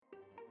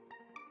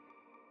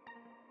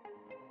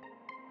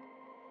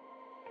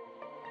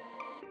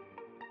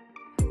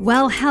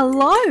Well,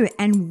 hello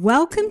and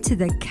welcome to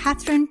the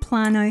Catherine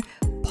Plano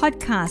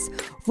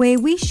podcast, where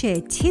we share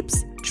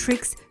tips,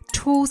 tricks,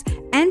 tools,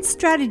 and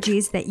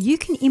strategies that you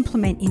can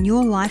implement in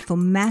your life for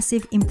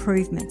massive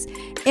improvements.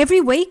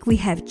 Every week, we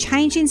have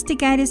change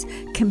instigators,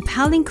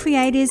 compelling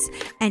creators,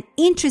 and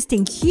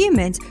interesting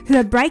humans who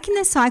are breaking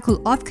the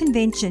cycle of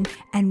convention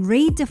and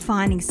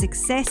redefining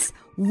success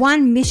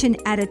one mission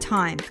at a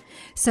time.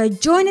 So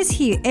join us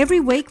here every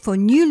week for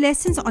new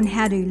lessons on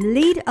how to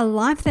lead a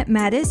life that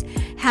matters,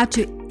 how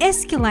to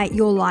escalate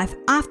your life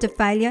after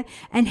failure,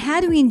 and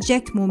how to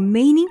inject more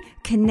meaning,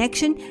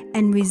 connection,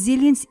 and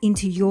resilience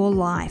into your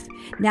life.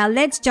 Now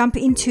let's jump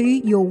into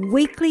your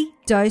weekly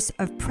dose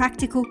of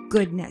practical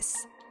goodness.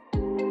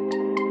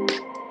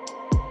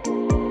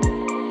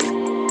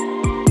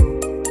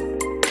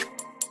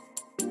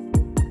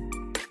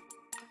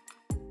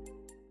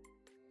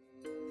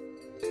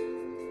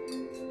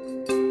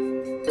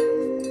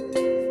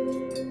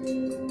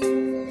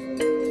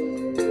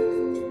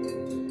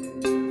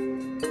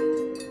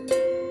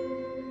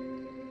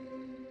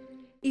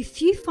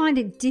 If you find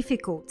it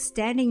difficult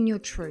standing your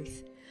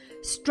truth,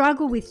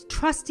 struggle with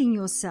trusting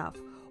yourself,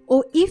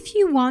 or if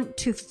you want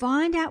to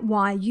find out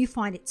why you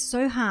find it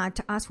so hard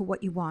to ask for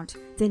what you want,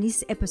 then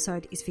this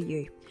episode is for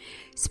you.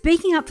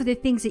 Speaking up for the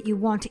things that you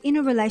want in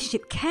a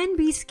relationship can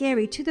be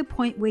scary to the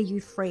point where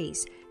you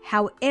freeze.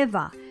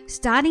 However,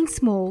 starting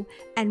small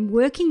and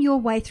working your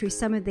way through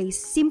some of these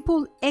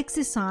simple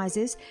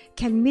exercises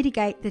can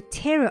mitigate the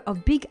terror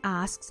of big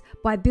asks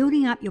by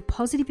building up your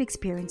positive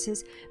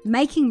experiences,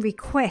 making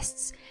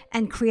requests,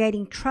 and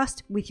creating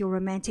trust with your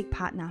romantic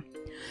partner.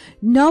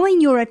 Knowing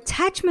your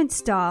attachment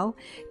style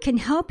can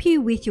help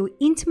you with your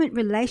intimate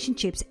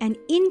relationships and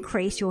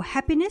increase your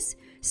happiness,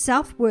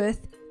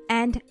 self-worth,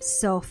 and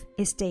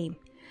self-esteem.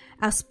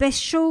 Our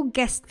special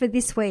guest for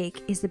this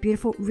week is the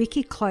beautiful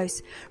Rikki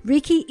Cloos.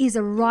 Rikki is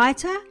a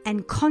writer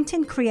and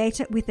content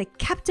creator with a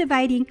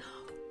captivating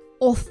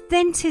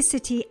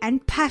authenticity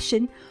and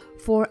passion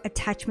for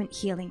attachment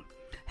healing.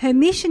 Her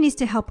mission is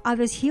to help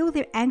others heal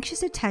their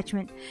anxious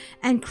attachment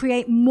and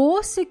create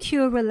more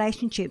secure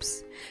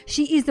relationships.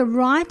 She is the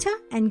writer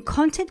and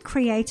content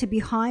creator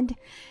behind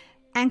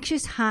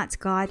Anxious Hearts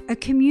Guide, a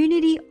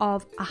community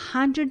of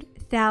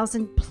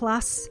 100,000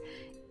 plus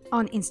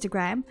on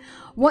Instagram.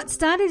 What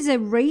started as a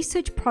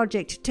research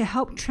project to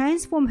help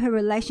transform her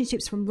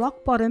relationships from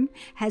rock bottom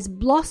has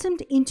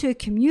blossomed into a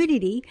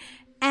community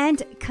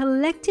and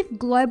collective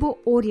global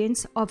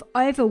audience of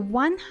over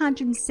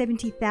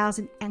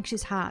 170,000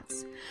 anxious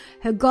hearts.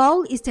 Her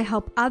goal is to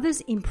help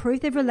others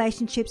improve their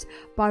relationships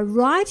by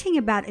writing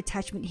about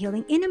attachment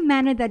healing in a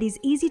manner that is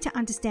easy to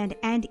understand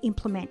and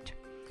implement.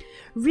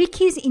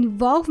 Rikki's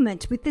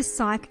involvement with the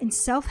psych and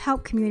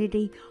self-help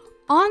community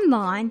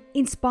online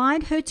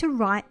inspired her to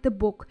write the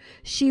book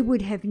she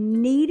would have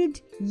needed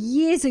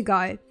years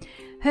ago.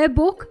 Her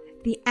book,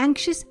 The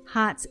Anxious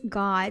Hearts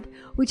Guide,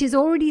 which has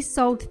already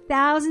sold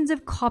thousands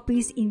of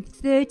copies in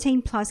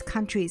 13 plus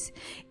countries,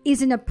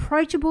 is an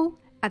approachable,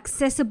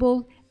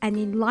 accessible, and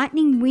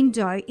enlightening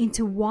window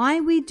into why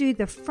we do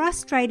the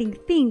frustrating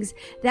things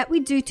that we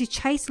do to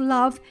chase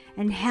love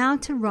and how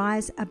to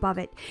rise above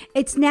it.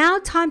 It's now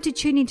time to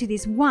tune into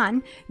this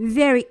one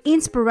very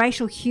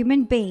inspirational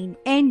human being.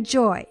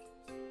 Enjoy.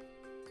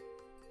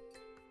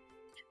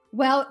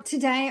 Well,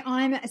 today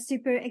I'm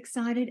super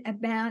excited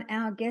about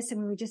our guest,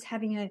 and we were just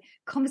having a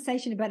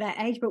conversation about our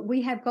age, but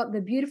we have got the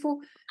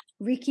beautiful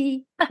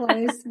Rikki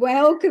Cloos.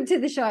 Welcome to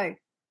the show.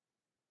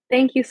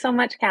 Thank you so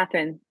much,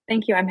 Catherine.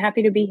 Thank you. I'm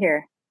happy to be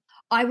here.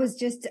 I was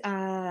just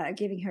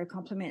giving her a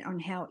compliment on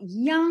how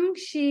young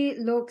she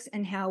looks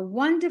and how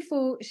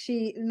wonderful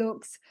she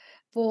looks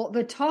for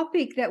the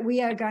topic that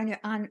we are going to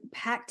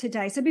unpack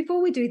today. So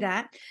before we do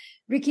that,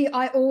 Rikki,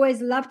 I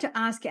always love to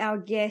ask our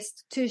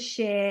guests to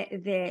share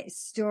their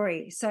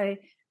story. So,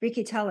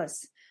 Rikki, tell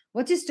us,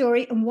 what's your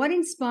story and what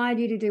inspired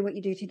you to do what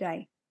you do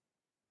today?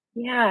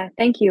 Yeah,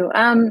 thank you.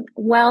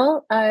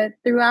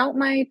 Throughout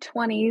my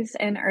 20s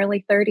and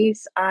early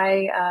 30s,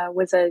 I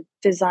was a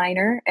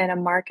designer and a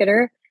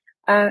marketer.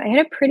 I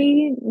had a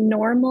pretty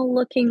normal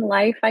looking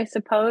life, I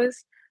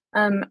suppose.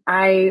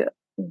 I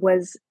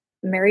was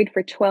married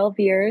for 12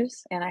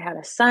 years and I had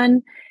a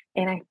son,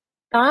 and I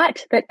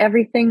thought that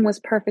everything was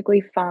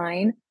perfectly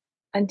fine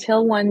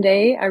until one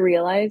day I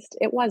realized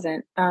it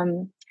wasn't.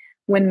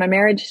 When my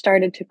marriage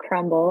started to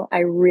crumble, I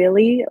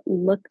really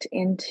looked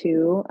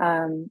to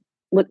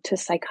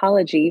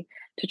psychology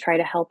to try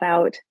to help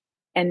out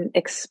and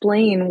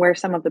explain where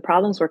some of the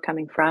problems were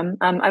coming from.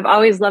 I've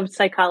always loved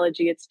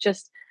psychology. It's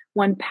just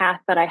one path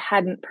that I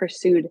hadn't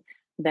pursued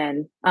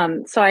then.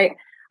 So I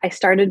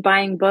started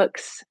buying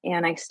books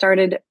and I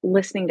started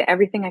listening to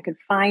everything I could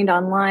find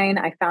online.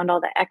 I found all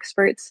the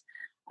experts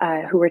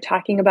who were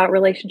talking about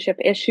relationship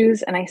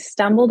issues, and I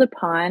stumbled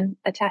upon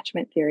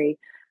attachment theory.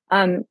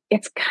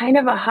 It's kind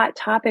of a hot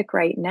topic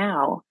right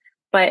now,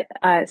 but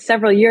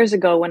several years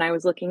ago when I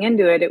was looking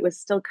into it, it was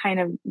still kind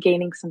of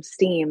gaining some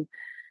steam.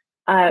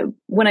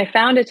 When I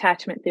found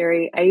attachment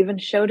theory, I even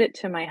showed it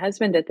to my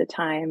husband at the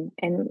time,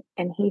 and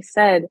he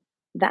said,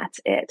 that's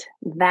it.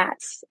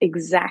 That's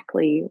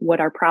exactly what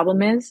our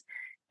problem is.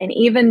 And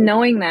even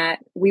knowing that,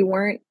 we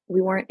weren't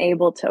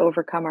able to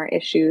overcome our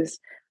issues.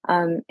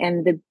 And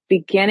the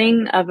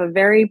beginning of a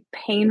very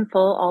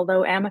painful,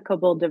 although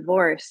amicable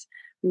divorce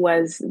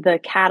was the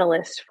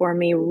catalyst for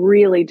me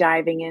really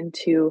diving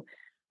into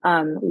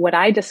what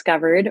I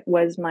discovered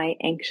was my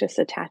anxious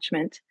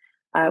attachment,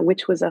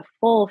 which was a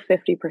full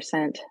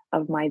 50%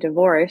 of my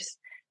divorce.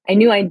 I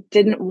knew I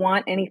didn't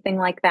want anything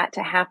like that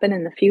to happen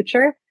in the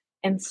future.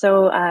 And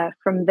so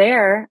from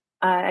there,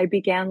 I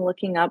began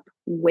looking up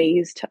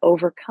ways to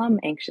overcome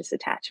anxious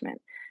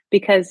attachment.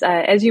 Because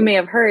as you may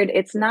have heard,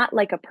 it's not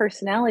like a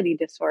personality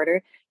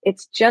disorder.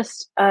 It's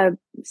just a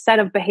set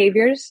of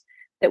behaviors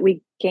that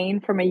we gain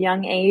from a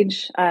young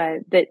age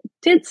that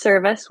did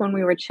serve us when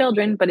we were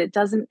children, but it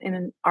doesn't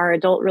in our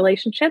adult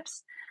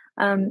relationships.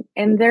 And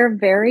they're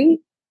very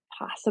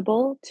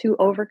possible to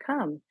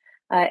overcome.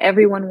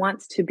 Everyone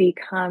wants to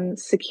become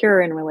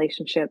secure in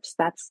relationships.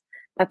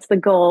 That's the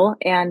goal.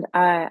 And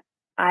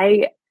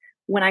I,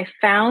 when I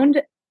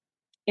found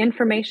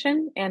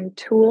information and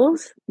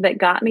tools that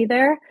got me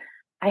there,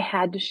 I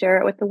had to share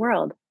it with the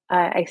world.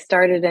 I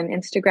started an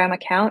Instagram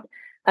account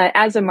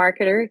as a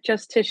marketer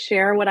just to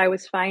share what I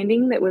was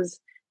finding that was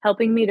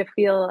helping me to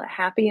feel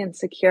happy and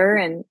secure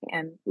and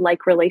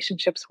like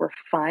relationships were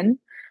fun.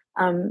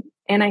 And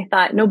I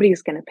thought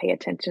nobody's going to pay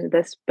attention to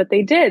this, but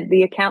they did.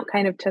 The account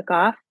kind of took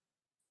off.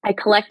 I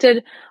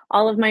collected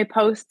all of my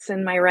posts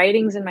and my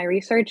writings and my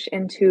research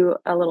into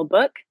a little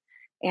book.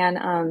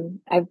 And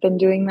I've been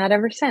doing that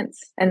ever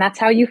since. And that's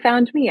how you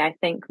found me, I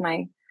think,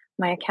 my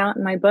account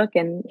and my book.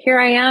 And here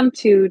I am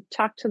to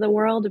talk to the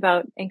world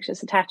about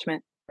anxious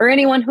attachment, or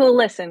anyone who will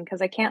listen,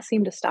 because I can't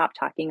seem to stop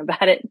talking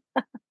about it.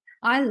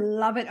 I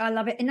love it. I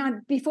love it.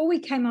 And before we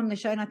came on the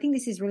show, and I think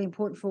this is really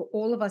important for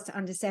all of us to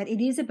understand,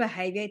 it is a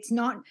behavior. It's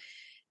not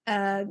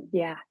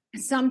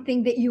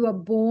something that you are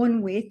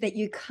born with that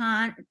you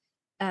can't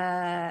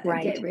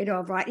get rid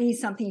of, right? It is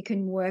something you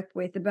can work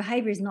with. The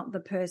behavior is not the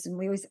person.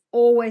 We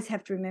always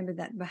have to remember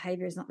that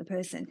behavior is not the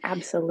person.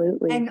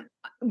 Absolutely. And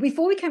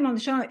before we came on the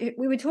show,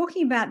 we were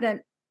talking about that,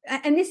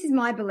 and this is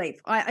my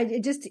belief. I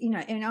just,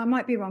 and I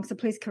might be wrong, so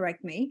please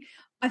correct me.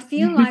 I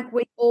feel like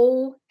we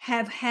all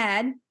have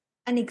had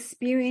an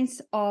experience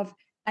of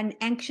an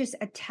anxious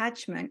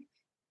attachment,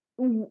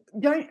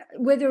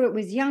 whether it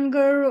was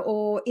younger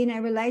or in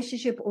a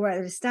relationship or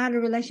at the start of a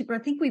relationship, but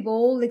I think we've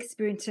all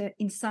experienced it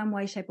in some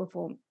way, shape, or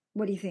form.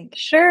 What do you think?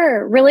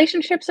 Sure.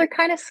 Relationships are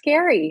kind of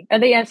scary. Are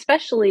they,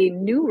 especially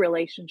new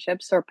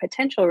relationships or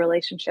potential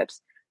relationships?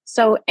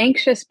 So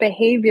anxious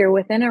behavior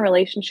within a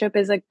relationship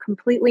is a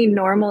completely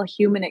normal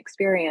human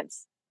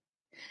experience.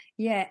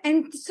 Yeah.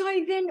 And so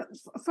then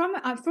for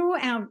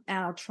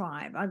our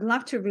tribe, I'd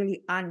love to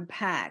really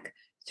unpack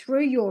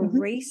through your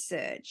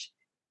research,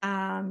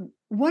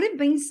 what have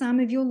been some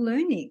of your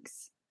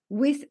learnings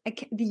with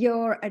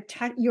your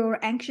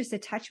anxious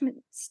attachment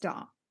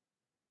style?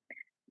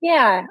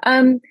 Yeah.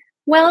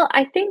 Well,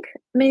 I think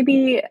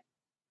maybe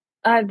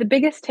the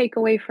biggest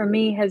takeaway for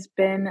me has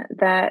been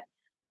that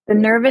the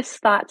nervous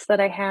thoughts that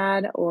I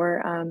had,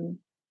 or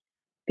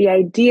the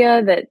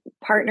idea that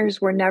partners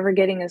were never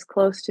getting as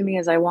close to me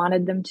as I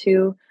wanted them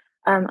to,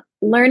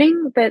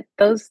 learning that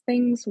those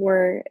things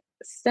were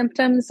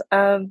symptoms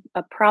of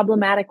a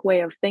problematic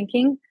way of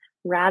thinking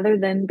rather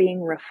than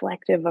being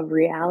reflective of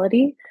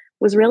reality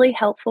was really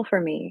helpful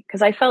for me,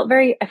 because I felt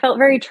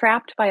very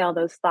trapped by all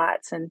those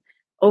thoughts and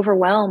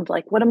overwhelmed.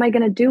 Like, what am I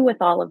going to do with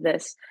all of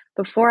this?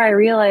 Before I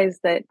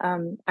realized that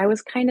I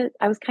was kind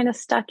of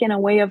stuck in a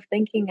way of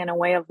thinking and a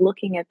way of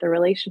looking at the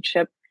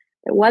relationship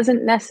that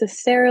wasn't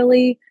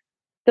necessarily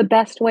the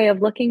best way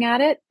of looking at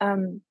it.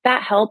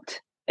 That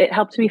helped. It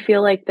helped me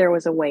feel like there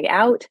was a way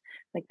out,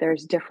 like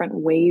there's different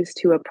ways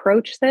to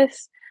approach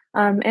this.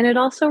 And it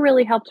also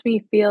really helped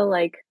me feel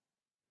like,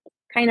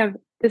 kind of,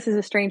 this is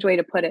a strange way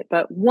to put it,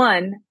 but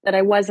one, that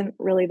I wasn't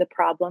really the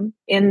problem,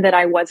 in that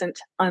I wasn't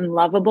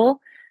unlovable,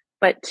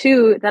 but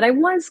two, that I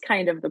was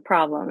kind of the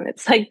problem.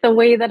 It's like the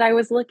way that I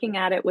was looking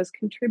at it was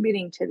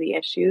contributing to the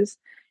issues,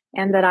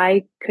 and that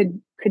I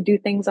could do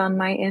things on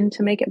my end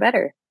to make it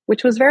better,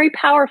 which was very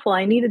powerful.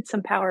 I needed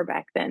some power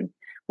back then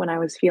when I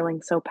was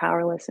feeling so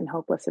powerless and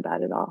hopeless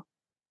about it all.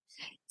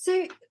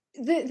 So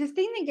the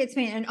thing that gets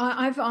me, and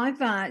I've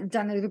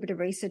done a little bit of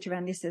research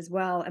around this as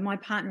well, and my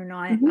partner and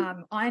I,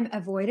 I'm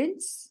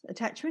avoidance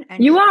attachment,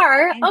 and you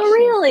are. Oh,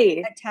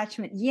 really?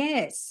 Attachment,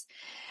 yes.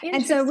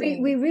 And so I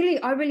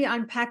really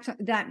unpacked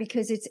that,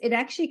 because it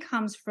actually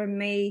comes from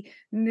me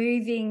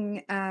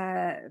moving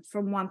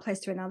from one place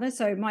to another.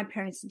 So my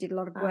parents did a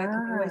lot of work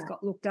and always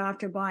got looked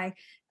after by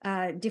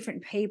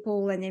different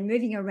people, and then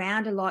moving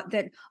around a lot,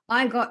 that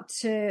I got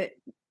to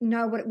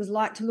know what it was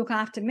like to look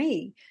after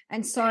me.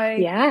 And so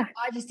I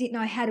just didn't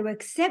know how to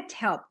accept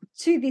help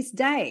to this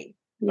day.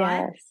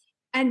 Right? Yes.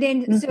 And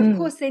then, so of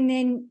course,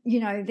 then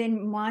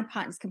my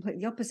partner's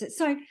completely opposite.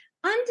 So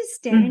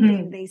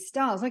understanding these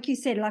styles, like you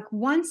said, like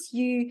once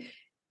you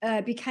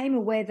became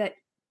aware that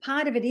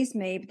part of it is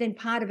me, but then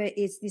part of it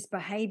is this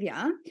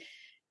behavior.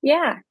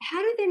 Yeah.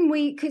 How do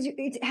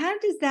then how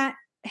does that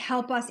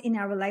help us in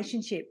our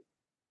relationship?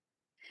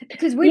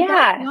 Because we both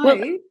Yeah. know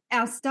Well,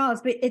 our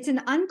styles, but it's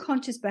an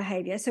unconscious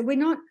behavior. So we're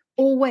not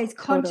always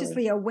totally.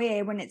 consciously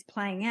aware when it's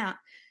playing out.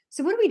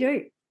 So what do we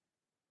do?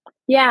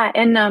 Yeah,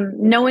 and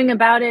knowing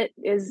about it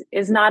is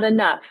not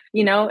enough.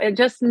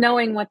 Just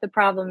knowing what the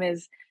problem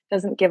is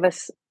doesn't give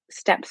us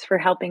steps for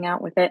helping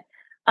out with it.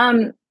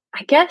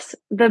 I guess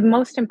the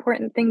most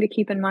important thing to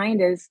keep in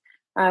mind is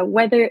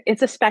whether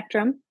it's a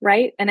spectrum,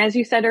 right? And as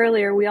you said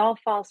earlier, we all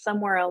fall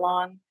somewhere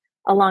along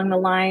the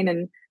line,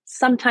 and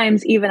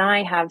sometimes even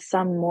I have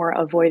some more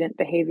avoidant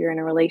behavior in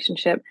a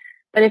relationship.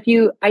 But if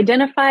you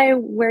identify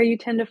where you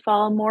tend to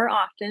fall more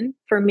often,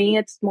 for me,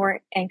 it's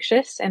more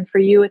anxious, and for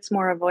you, it's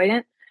more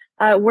avoidant.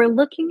 We're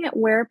looking at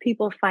where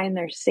people find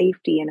their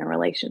safety in a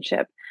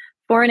relationship.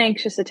 For an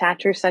anxious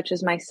attacher such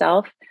as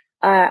myself,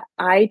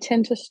 I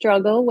tend to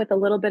struggle with a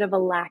little bit of a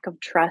lack of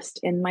trust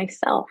in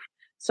myself.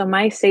 So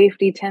my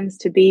safety tends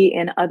to be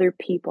in other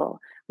people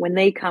when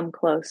they come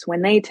close,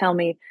 when they tell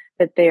me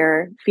that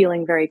they're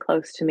feeling very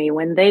close to me,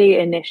 when they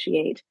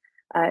initiate.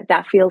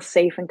 That feels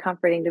safe and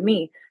comforting to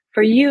me.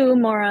 For you,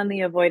 more on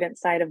the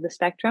avoidance side of the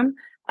spectrum,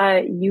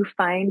 you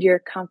find your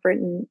comfort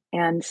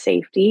and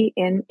safety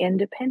in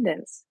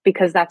independence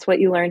because that's what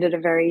you learned at a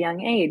very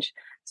young age.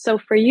 So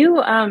for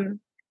you,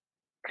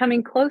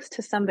 coming close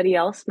to somebody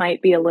else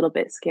might be a little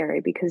bit scary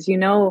because you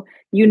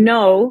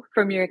know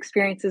from your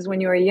experiences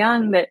when you were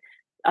young that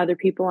other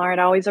people aren't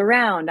always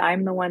around.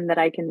 I'm the one that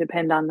I can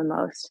depend on the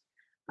most.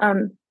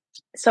 Um,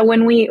 so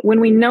when we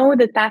know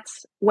that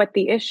that's what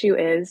the issue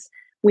is,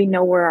 we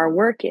know where our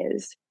work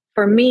is.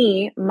 For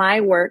me,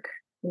 my work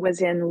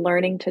was in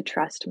learning to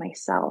trust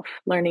myself,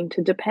 learning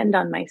to depend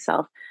on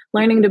myself,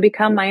 learning to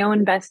become my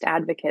own best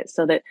advocate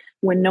so that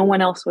when no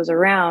one else was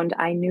around,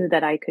 I knew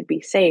that I could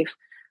be safe.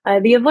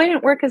 The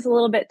avoidant work is a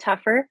little bit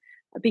tougher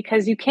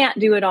because you can't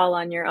do it all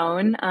on your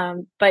own.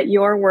 But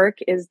your work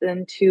is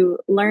then to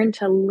learn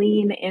to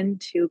lean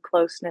into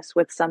closeness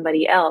with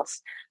somebody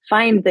else.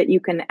 Find that you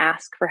can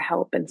ask for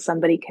help and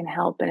somebody can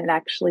help, and it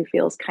actually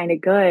feels kind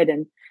of good.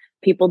 And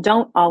people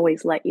don't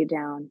always let you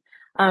down.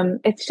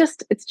 It's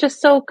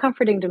just so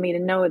comforting to me to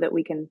know that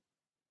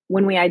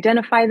when we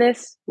identify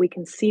this, we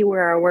can see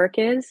where our work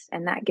is,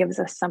 and that gives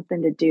us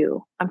something to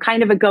do. I'm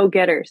kind of a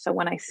go-getter, so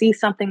when I see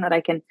something that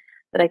I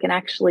can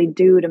actually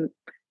do to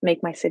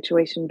make my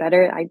situation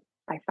better, I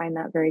find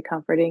that very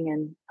comforting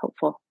and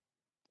hopeful.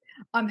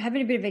 I'm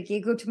having a bit of a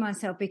giggle to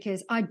myself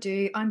because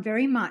I'm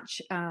very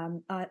much,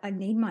 I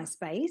need my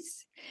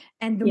space.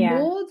 And the Yeah.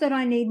 more that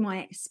I need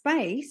my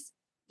space,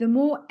 the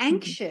more Mhm.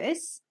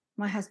 anxious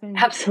my husband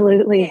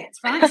Absolutely.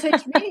 gets, right? So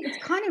it's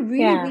kind of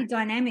really Yeah. weird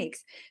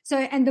dynamics. So,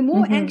 and the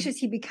more Hmm. anxious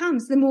he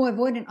becomes, the more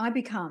avoidant I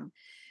become.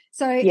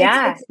 So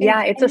Yeah.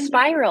 Yeah. It's a and then,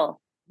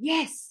 spiral.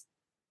 yes.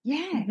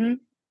 Yeah. Hmm.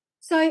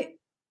 So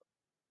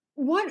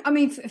what I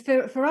mean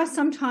for us,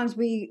 sometimes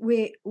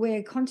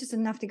we're conscious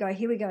enough to go,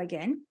 here we go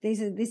again.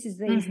 These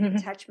Hmm.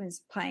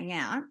 attachments playing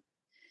out.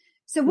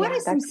 So what Yeah,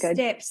 are some that's good.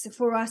 steps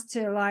for us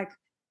to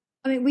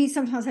I mean, we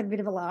sometimes have a bit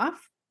of a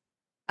laugh,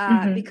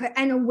 Hmm. because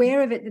and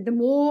aware of it, that the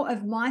more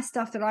of my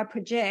stuff that I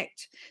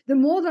project, the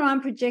more that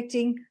I'm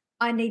projecting,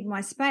 I need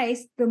my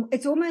space.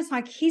 It's almost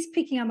like he's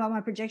picking up on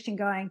my projection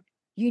going,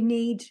 you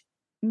need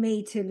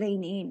me to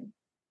lean in.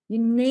 You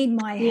need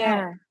my help.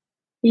 Yeah.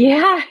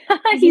 Yeah.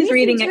 He's He's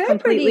reading it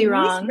completely misinterpreting,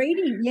 wrong.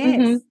 misreading, Hmm.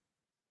 yes.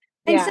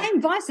 And Yeah.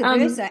 same vice Um,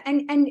 versa.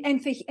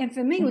 And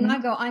for me, when mhm. I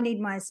go, I need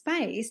my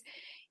space,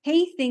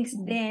 he thinks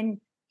Mhm.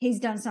 then he's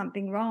done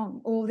something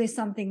wrong, or there's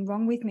something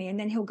wrong with me. And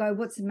then he'll go,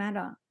 what's the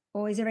matter?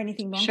 Or is there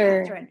anything wrong,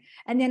 Sure. Catherine?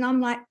 And then I'm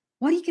like,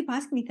 why do you keep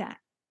asking me that?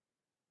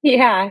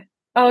 Yeah.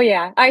 Oh,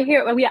 yeah. I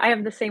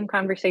have the same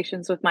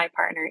conversations with my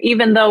partner,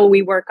 even though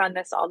we work on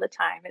this all the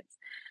time. It's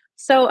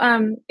so,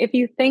 if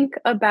you think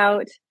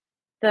about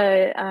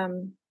the,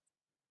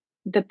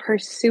 the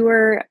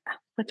pursuer,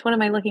 what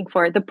am I looking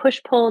for? The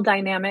push-pull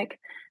dynamic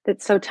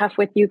that's so tough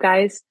with you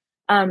guys.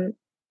 Um,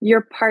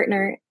 your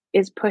partner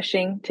is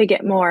pushing to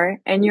get more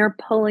and you're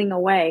pulling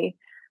away.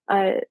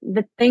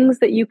 The things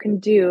that you can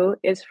do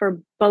is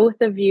for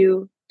both of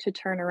you to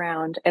turn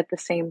around at the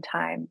same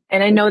time.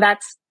 And I know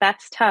that's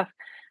tough,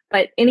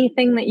 but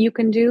anything that you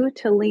can do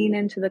to lean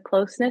into the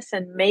closeness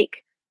and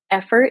make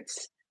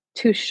efforts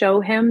to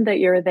show him that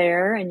you're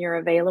there and you're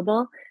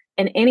available,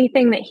 and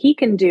anything that he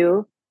can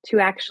do to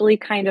actually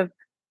kind of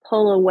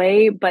pull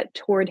away but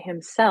toward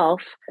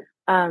himself,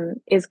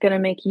 is going to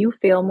make you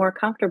feel more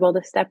comfortable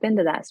to step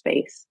into that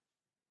space.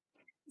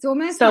 It's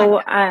almost like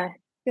So,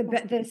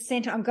 the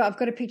center. I've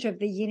got a picture of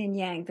the yin and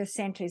yang, the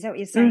center. Is that what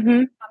you're saying?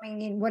 mhm.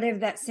 Coming in, whatever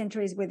that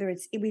center is, whether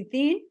it's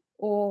within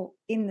or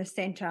in the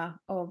center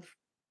of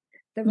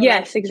the Yes,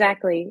 relationship.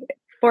 exactly.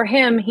 For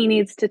him, he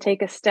needs to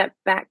take a step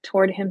back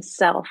toward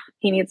himself.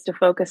 He needs to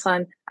focus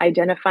on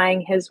identifying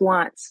his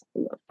wants,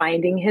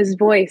 finding his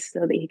voice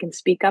so that he can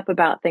speak up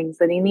about things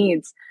that he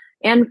needs,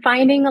 and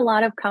finding a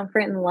lot of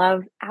comfort and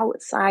love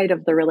outside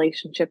of the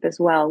relationship as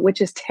well,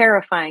 which is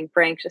terrifying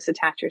for anxious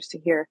attachers to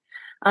hear.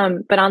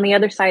 But on the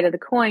other side of the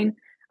coin,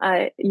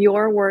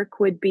 Your work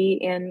would be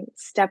in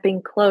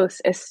stepping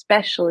close,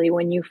 especially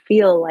when you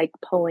feel like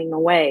pulling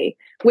away,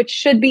 which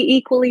should be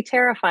equally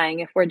terrifying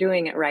if we're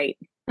doing it right.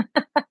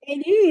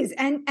 It is,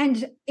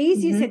 and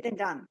easier Mm-hmm. said than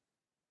done.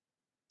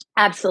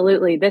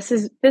 Absolutely. This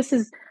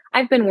is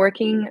I've been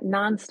working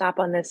nonstop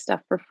on this stuff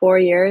for 4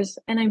 years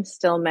and I'm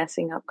still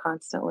messing up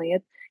constantly.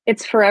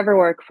 It's forever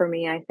work for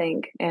me, I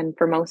think, and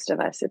for most of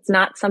us. It's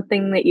not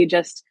something that you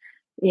just,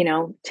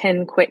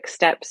 10 quick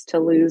steps to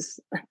lose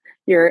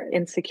your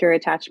insecure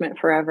attachment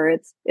forever.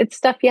 It's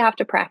stuff you have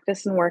to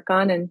practice and work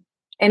on, and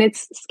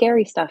it's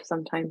scary stuff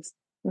sometimes.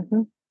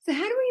 Mm-hmm. So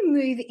how do we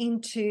move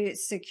into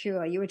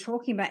secure? You were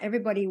talking about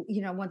everybody,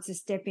 wants to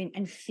step in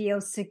and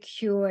feel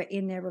secure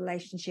in their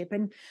relationship.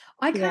 And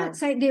I can't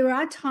say there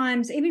are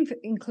times, even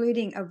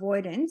including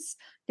avoidance,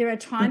 there are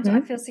times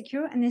I feel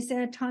secure and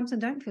there are times I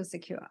don't feel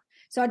secure.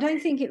 So I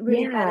don't think it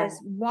really matters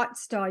what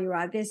style you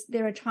are.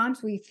 There are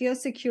times we feel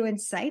secure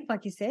and safe,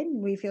 like you said,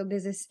 we feel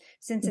there's this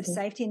sense of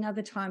safety, and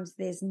other times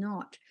there's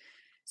not.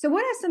 So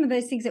what are some of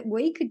those things that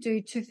we could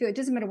do to feel, it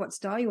doesn't matter what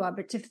style you are,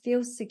 but to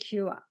feel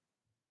secure?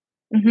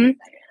 Mm-hmm.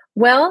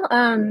 Well,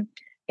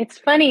 it's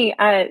funny.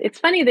 It's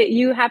funny that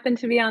you happen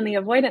to be on the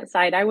avoidance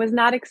side. I was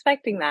not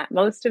expecting that.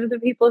 Most of the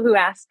people who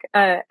ask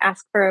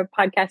for a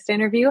podcast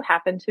interview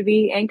happen to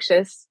be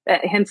anxious,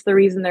 hence the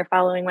reason they're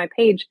following my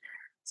page.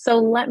 So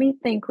let me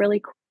think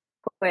really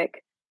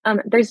quick.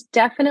 There's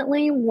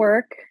definitely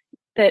work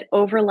that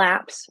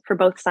overlaps for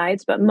both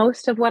sides, but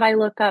most of what I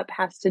look up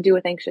has to do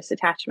with anxious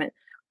attachment.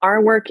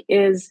 Our work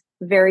is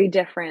very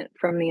different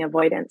from the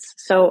avoidance.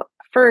 So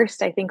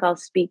first, I think I'll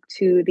speak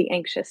to the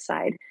anxious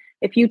side.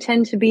 If you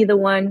tend to be the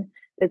one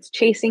that's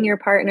chasing your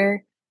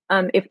partner,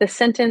 if the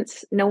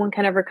sentence, "no one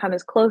can ever come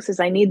as close as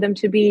I need them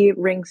to be,"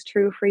 rings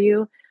true for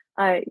you,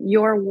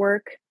 your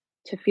work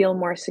to feel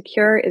more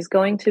secure is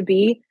going to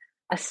be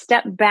a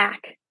step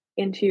back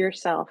into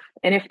yourself.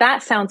 And if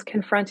that sounds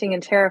confronting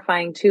and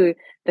terrifying too,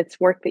 that's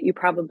work that you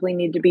probably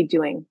need to be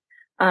doing.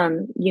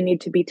 You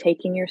need to be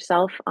taking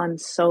yourself on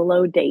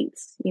solo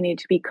dates. You need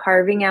to be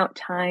carving out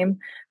time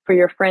for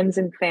your friends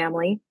and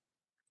family.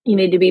 You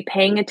need to be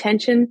paying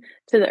attention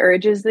to the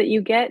urges that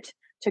you get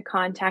to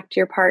contact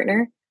your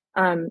partner,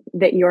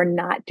 that you're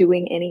not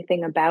doing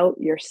anything about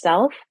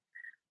yourself.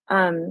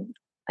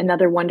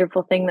 Another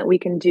wonderful thing that we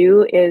can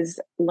do is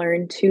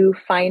learn to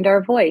find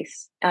our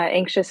voice.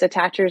 Anxious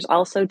attachers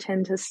also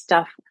tend to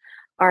stuff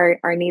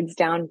our needs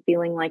down,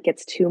 feeling like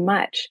it's too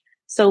much.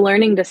 So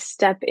learning to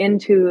step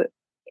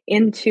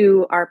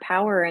into our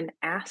power and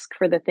ask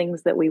for the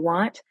things that we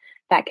want,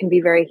 that can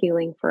be very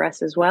healing for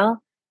us as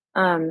well.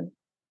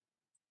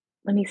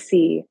 Let me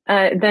see.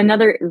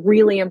 Another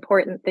really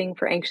important thing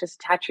for anxious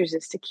attachers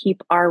is to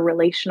keep our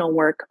relational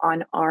work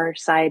on our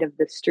side of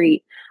the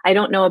street. I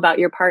don't know about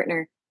your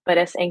partner, but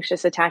us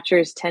anxious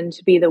attachers tend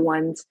to be the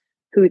ones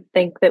who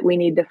think that we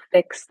need to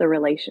fix the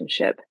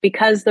relationship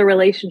because the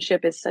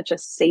relationship is such a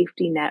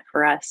safety net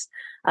for us.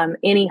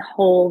 Any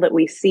hole that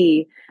we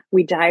see,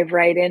 we dive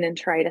right in and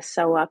try to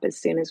sew up as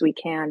soon as we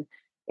can.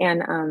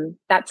 And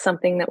that's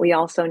something that we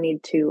also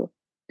need to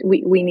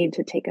we need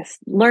to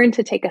learn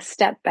to take a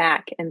step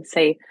back and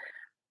say,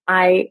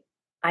 I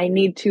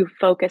need to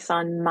focus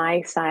on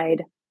my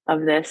side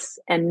of this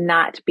and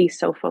not be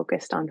so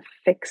focused on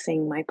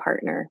fixing my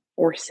partner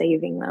or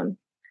saving them.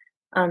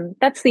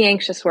 That's the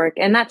anxious work.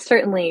 And that's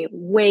certainly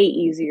way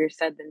easier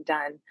said than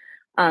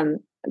done.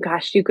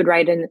 Gosh, you could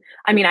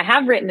I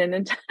have written an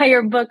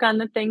entire book on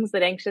the things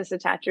that anxious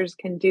attachers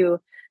can do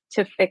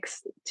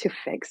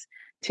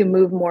to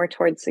move more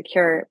towards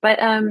secure. But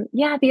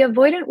the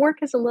avoidant work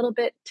is a little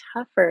bit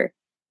tougher.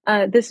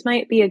 This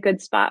might be a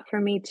good spot for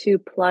me to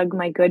plug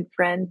my good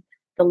friend,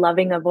 The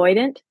Loving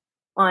Avoidant,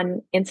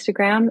 on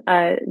Instagram.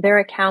 Their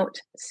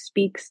account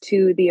speaks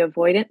to the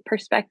avoidant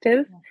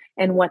perspective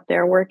and what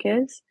their work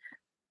is.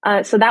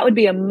 So that would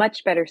be a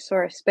much better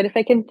source. But if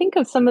I can think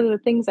of some of the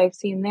things I've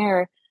seen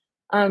there,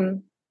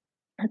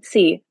 let's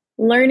see,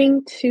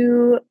 learning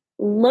to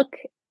look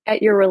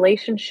at your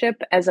relationship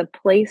as a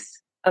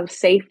place of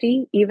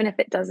safety, even if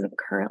it doesn't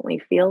currently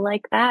feel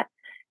like that,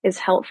 is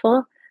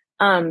helpful.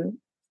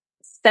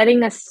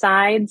 Setting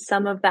aside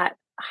some of that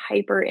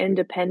hyper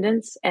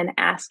independence and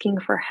asking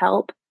for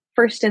help,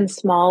 first in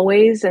small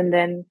ways and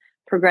then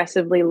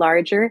progressively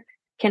larger,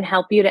 can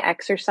help you to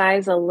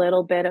exercise a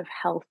little bit of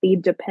healthy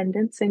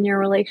dependence in your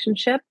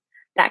relationship.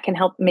 That can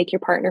help make your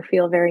partner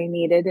feel very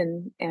needed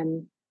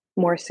and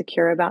more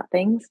secure about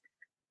things.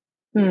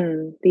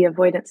 The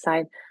avoidance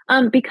side.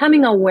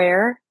 Becoming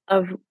aware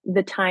of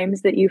the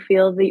times that you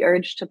feel the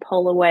urge to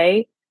pull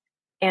away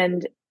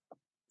and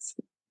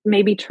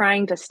maybe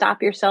trying to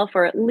stop yourself,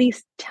 or at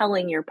least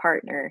telling your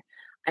partner,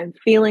 I'm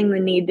feeling the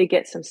need to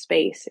get some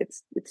space.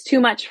 It's too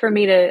much for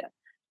me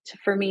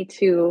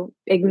to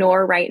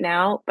ignore right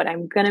now, but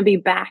I'm going to be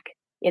back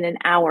in an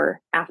hour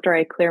after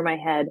I clear my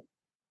head.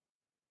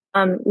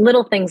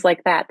 Little things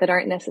like that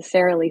aren't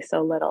necessarily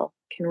so little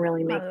can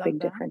really make big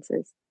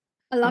differences.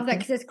 I love that,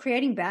 because it's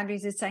creating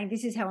boundaries. It's saying,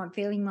 this is how I'm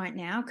feeling right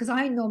now. Because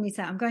I normally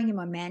say, I'm going in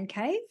my man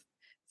cave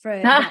for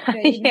about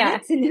 30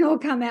 minutes, and then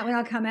when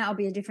I come out, I'll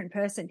be a different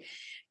person.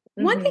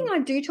 One thing I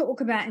do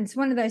talk about, and it's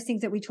one of those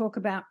things that we talk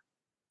about,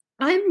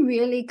 I'm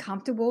really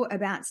comfortable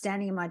about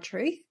standing in my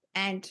truth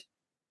and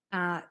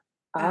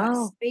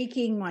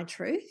speaking my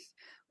truth.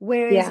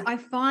 Whereas I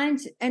find,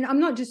 and I'm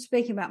not just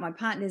speaking about my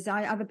partners,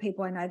 other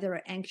people I know that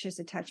are anxious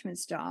attachment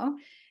style,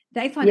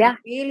 they find it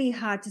really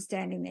hard to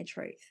stand in their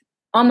truth.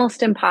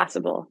 Almost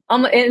impossible.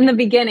 In the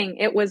beginning,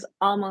 it was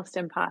almost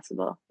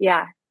impossible.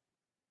 Yeah.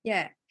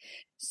 Yeah.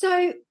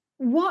 So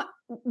what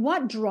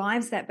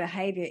drives that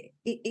behavior?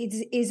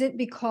 Is it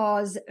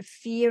because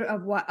fear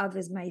of what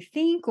others may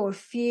think, or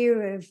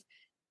fear of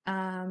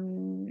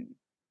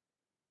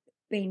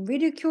being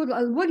ridiculed?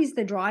 What is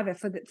the driver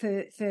for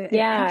an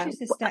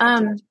anxious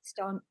attachment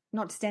style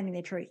not standing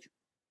their truth?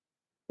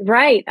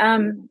 Right.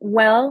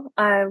 Well,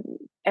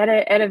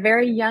 at a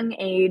very young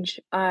age,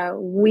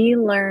 we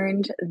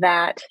learned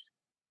that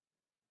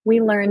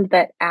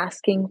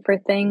asking for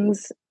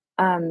things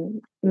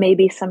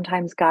maybe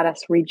sometimes got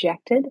us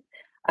rejected.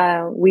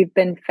 We've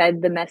been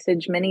fed the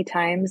message many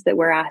times that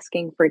we're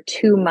asking for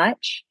too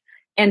much.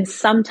 And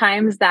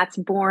sometimes that's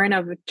born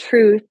of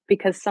truth,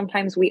 because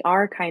sometimes we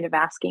are kind of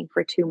asking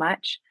for too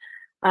much.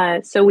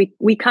 So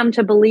we come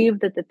to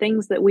believe that the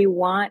things that we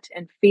want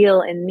and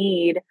feel and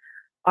need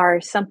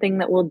are something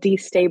that will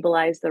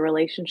destabilize the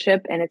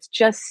relationship. And it's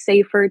just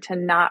safer to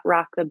not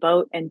rock the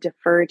boat and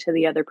defer to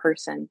the other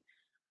person.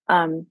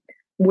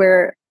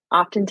 We're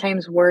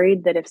oftentimes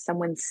worried that if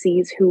someone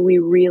sees who we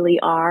really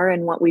are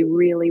and what we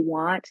really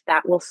want,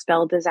 that will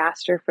spell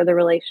disaster for the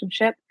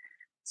relationship.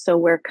 So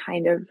we're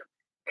kind of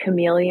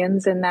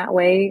chameleons in that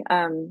way,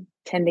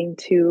 tending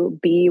to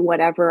be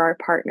whatever our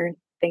partner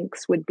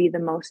thinks would be the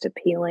most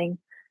appealing,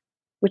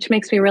 which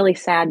makes me really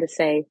sad to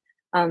say,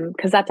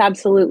 because that's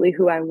absolutely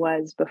who I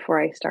was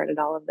before I started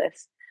all of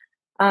this.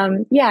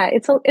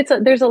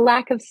 There's a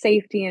lack of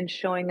safety in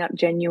showing up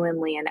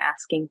genuinely and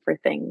asking for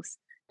things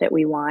that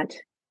we want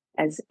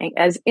as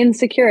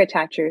insecure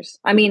attachers.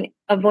 I mean,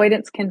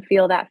 avoidance can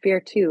feel that fear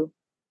too,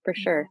 for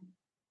sure.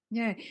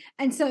 Yeah.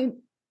 And so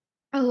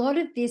a lot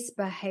of this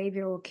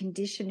behavioral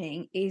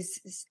conditioning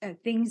is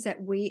things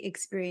that we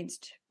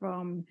experienced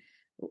from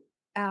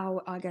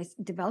our, I guess,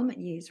 development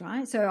years,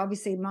 right? So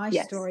obviously my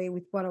story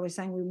with what I was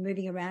saying, we were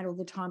moving around all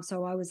the time.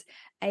 So I was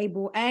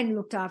able and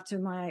looked after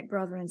my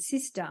brother and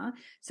sister.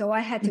 So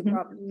I had to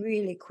grow up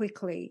really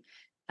quickly.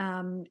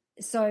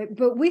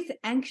 But with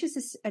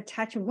anxious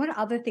attachment, what are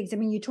other things? I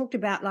mean, you talked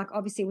about, like,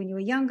 obviously when you were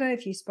younger,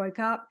 if you spoke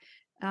up,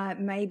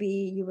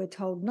 maybe you were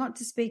told not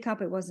to speak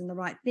up, it wasn't the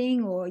right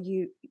thing, or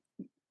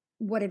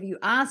whatever you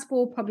asked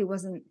for probably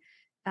wasn't,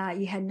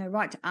 you had no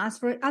right to ask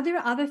for it. Are there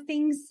other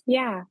things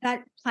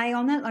that play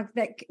on that, like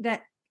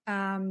that?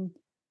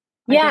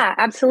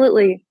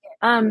 Absolutely.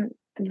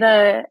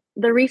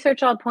 The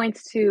research all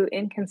points to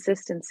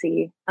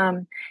inconsistency.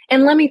 And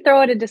let me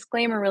throw out a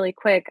disclaimer really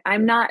quick.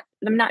 I'm not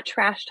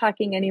trash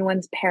talking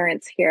anyone's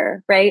parents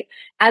here, right?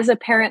 As a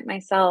parent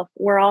myself,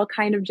 we're all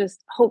kind of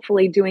just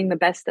hopefully doing the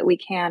best that we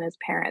can as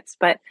parents.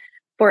 But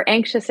for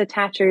anxious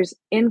attachers,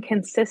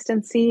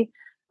 inconsistency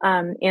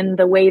in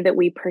the way that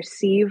we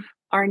perceive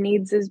our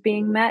needs as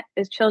being met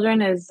as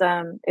children is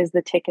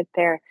the ticket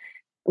there.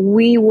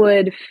 We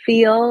would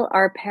feel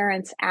our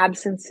parents'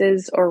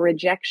 absences or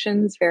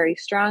rejections very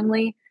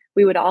strongly.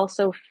 We would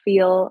also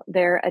feel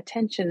their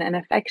attention and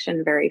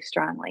affection very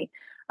strongly.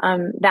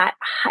 That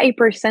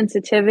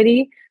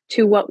hypersensitivity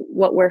to what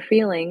we're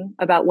feeling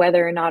about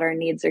whether or not our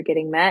needs are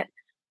getting met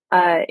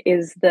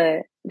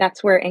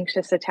that's where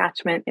anxious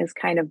attachment is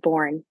kind of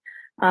born.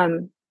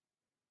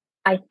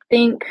 I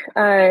think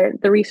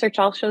the research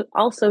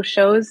also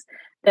shows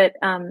that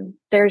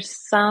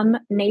there's some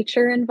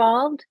nature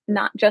involved,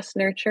 not just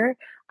nurture.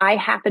 I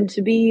happen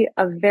to be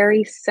a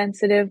very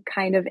sensitive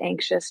kind of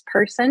anxious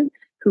person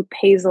who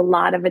pays a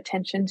lot of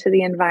attention to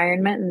the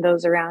environment and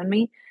those around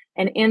me.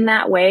 And in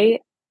that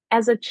way,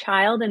 as a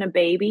child and a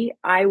baby,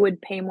 I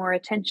would pay more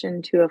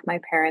attention to if my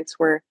parents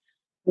were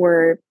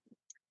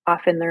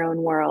off in their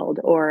own world,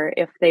 or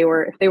if they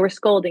were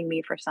scolding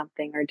me for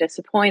something or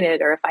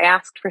disappointed, or if I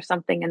asked for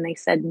something and they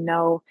said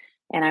no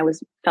and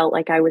felt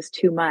like I was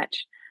too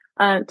much.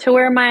 To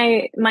where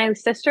my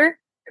sister,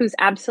 who's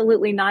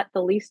absolutely not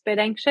the least bit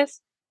anxious,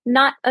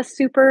 not a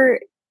super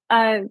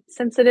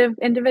sensitive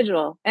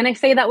individual. And I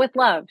say that with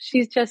love.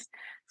 She's just,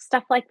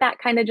 stuff like that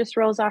kind of just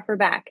rolls off her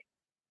back,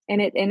 and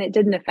it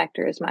didn't affect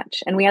her as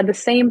much. And we had the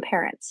same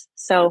parents.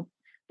 So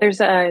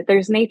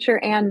there's nature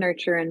and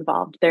nurture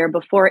involved there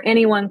before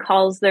anyone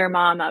calls their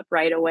mom up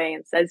right away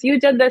and says, "You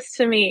did this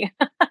to me."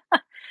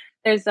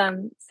 There's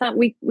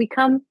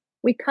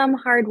we come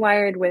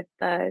hardwired with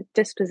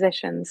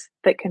dispositions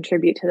that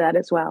contribute to that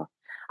as well.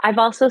 I've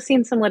also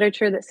seen some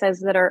literature that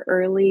says that our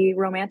early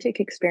romantic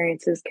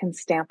experiences can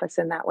stamp us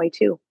in that way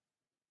too.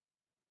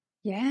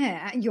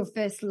 Yeah, your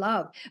first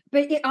love.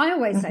 But I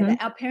always say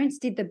that our parents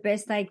did the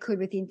best they could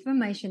with the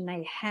information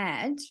they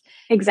had.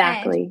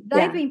 Exactly. And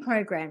they've been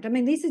programmed. I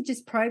mean, these are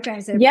just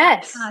programs that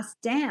have been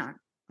passed down,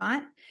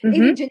 right?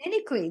 Even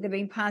genetically, they've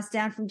been passed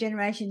down from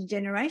generation to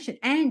generation,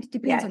 and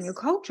depends on your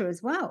culture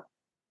as well.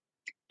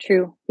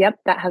 True. Yep.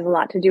 That has a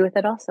lot to do with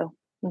it also.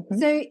 Mm-hmm.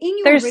 So in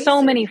your There's research,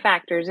 so many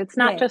factors. It's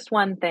not yeah. just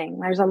one thing.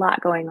 There's a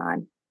lot going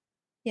on.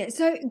 Yeah.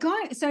 So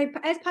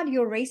as part of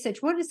your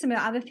research, what are some of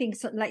the other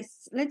things, like,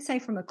 let's say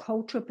from a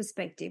cultural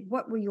perspective,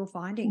 what were your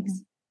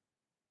findings?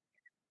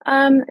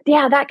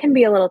 Yeah, that can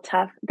be a little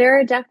tough. There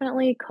are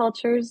definitely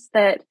cultures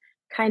that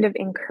kind of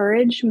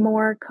encourage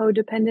more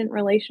codependent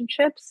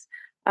relationships.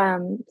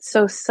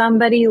 So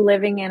somebody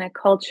living in a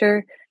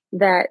culture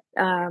that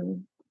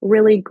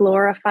really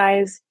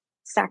glorifies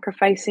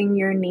sacrificing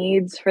your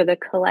needs for the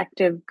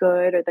collective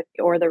good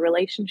or the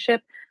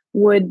relationship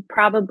would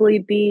probably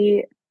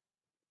be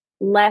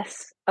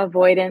less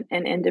avoidant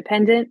and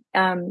independent.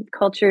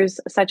 Cultures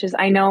such as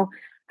I know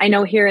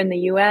here in the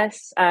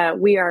US,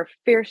 we are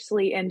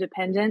fiercely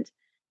independent.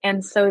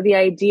 And so the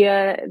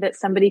idea that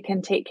somebody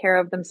can take care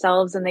of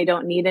themselves and they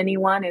don't need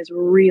anyone is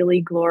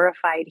really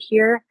glorified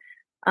here.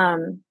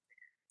 Um,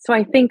 so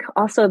I think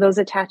also those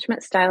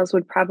attachment styles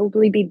would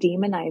probably be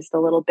demonized a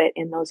little bit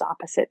in those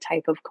opposite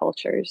type of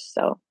cultures.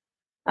 So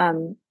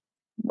um,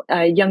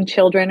 young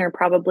children are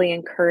probably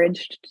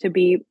encouraged to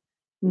be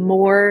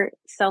more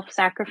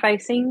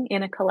self-sacrificing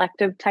in a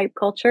collective type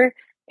culture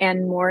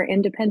and more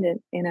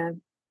independent in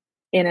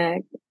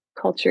a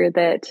culture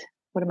that,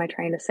 what am I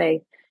trying to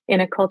say, in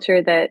a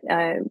culture that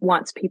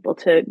wants people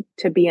to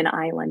be an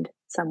island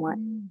somewhat.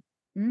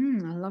 I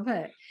love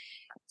it.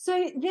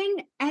 So then,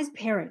 as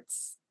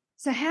parents,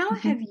 so how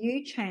Mm-hmm. have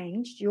you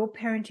changed your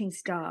parenting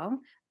style,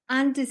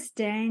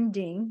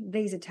 understanding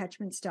these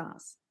attachment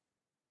styles?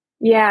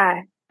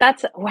 Yeah,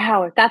 that's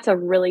a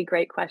really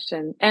great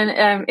question.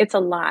 And it's a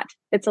lot.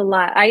 It's a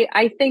lot.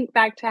 I think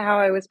back to how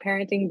I was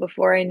parenting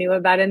before I knew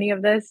about any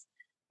of this.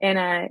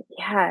 And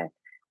yeah,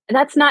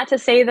 that's not to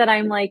say that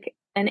I'm like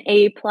an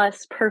A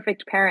plus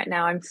perfect parent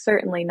now. I'm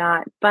certainly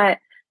not. But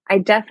I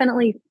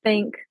definitely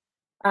think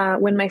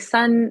when my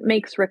son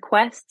makes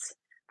requests,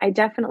 I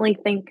definitely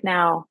think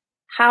now,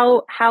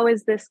 how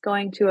is this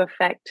going to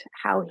affect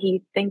how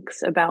he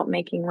thinks about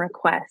making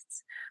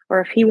requests? Or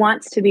if he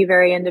wants to be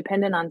very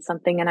independent on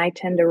something and I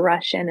tend to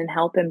rush in and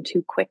help him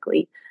too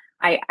quickly,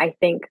 I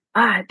think,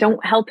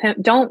 don't help him.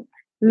 Don't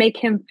make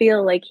him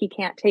feel like he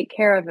can't take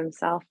care of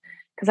himself.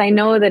 Because I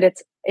know that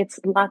it's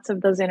lots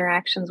of those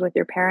interactions with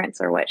your parents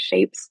are what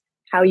shapes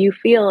how you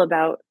feel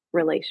about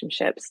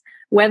relationships,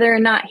 whether or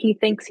not he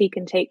thinks he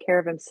can take care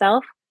of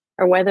himself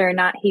or whether or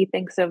not he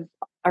thinks of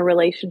a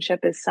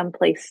relationship as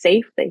someplace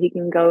safe that he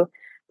can go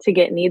to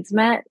get needs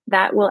met,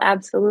 that will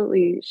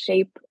absolutely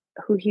shape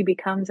who he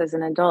becomes as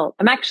an adult.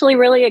 I'm actually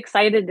really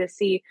excited to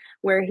see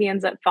where he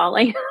ends up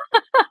falling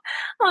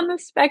on the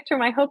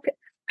spectrum. I hope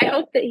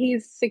that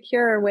he's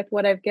secure with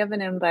what I've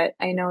given him, but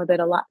I know that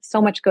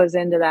so much goes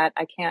into that.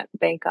 I can't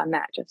bank on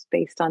that just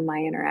based on my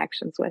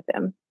interactions with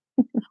him.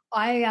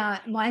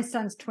 My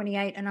son's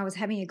 28, and I was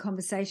having a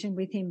conversation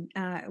with him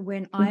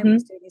when I Mm-hmm.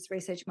 was doing this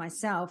research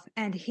myself,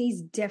 and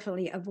he's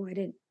definitely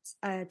avoided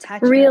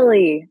attachment.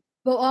 Really?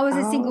 Well, I was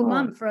a single Oh.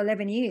 mum for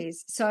 11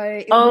 years, so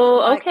it was Oh,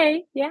 like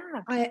okay. Yeah.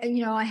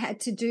 I had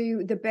to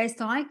do the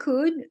best I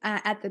could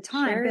at the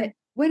time. Sure. But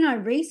when I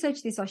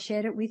researched this, I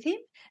shared it with him,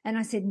 and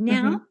I said, Mm-hmm.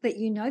 now that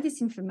you know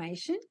this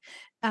information,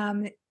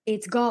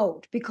 it's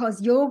gold,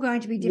 because you're going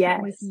to be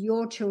different with Yes.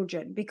 your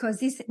children,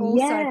 because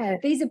Yes.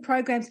 these are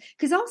programs,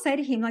 because I'll say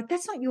to him, like,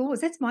 that's not yours,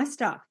 that's my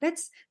stuff,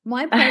 that's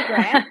my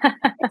program.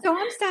 And so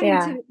I'm starting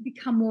Yeah. to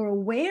become more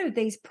aware of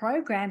these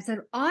programs that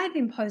I've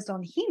imposed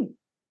on him.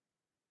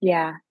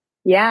 Yeah.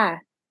 Yeah.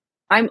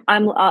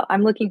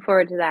 I'm looking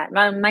forward to that.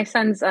 My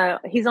son's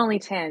he's only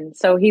 10,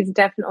 so he's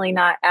definitely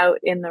not out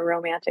in the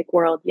romantic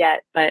world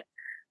yet, but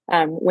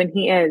when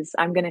he is,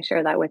 I'm going to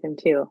share that with him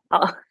too.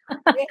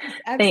 Yes,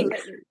 Thanks.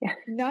 absolutely.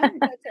 No,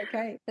 that's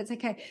okay. That's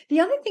okay. The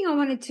other thing I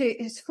wanted to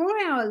is for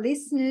our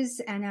listeners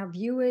and our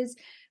viewers,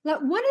 like,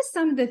 what are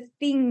some of the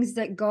things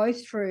that go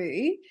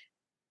through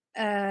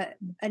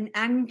an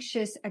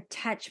anxious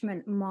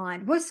attachment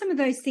mind? What are some of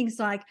those things,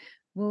 like,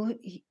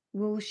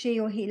 will she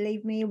or he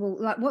leave me?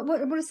 What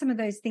are some of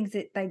those things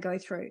that they go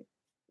through?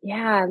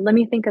 Yeah, let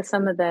me think of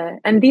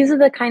and these are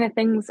the kind of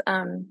things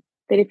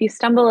that if you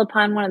stumble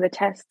upon one of the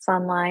tests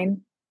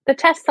online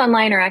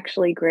are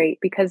actually great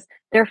because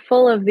they're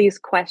full of these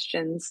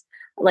questions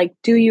like,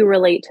 do you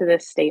relate to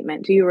this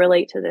statement? Do you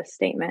relate to this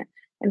statement?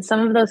 And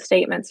some of those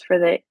statements for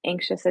the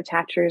anxious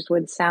attachers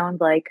would sound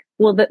like,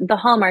 well, the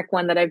hallmark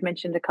one that I've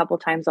mentioned a couple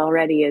times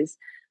already is,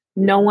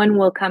 no one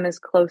will come as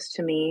close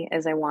to me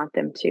as I want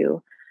them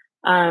to.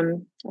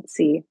 Let's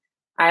see.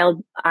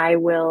 I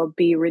will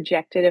be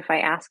rejected if I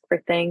ask for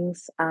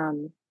things.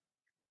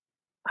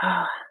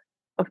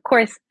 Of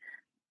course,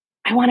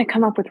 I want to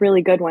come up with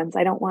really good ones.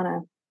 I don't want to,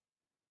 let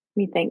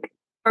me think.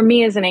 For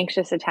me as an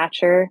anxious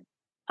attacher,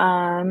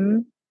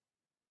 um,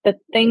 the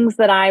things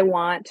that I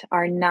want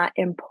are not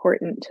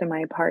important to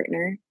my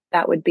partner.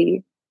 That would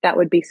be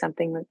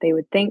something that they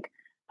would think.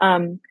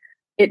 Um,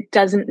 it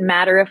doesn't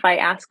matter if I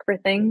ask for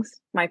things,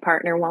 my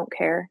partner won't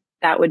care.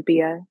 That would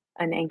be an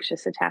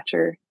anxious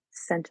attacher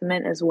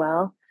sentiment as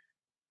well.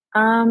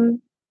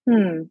 Um,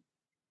 hmm.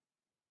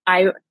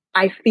 I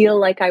I feel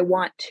like I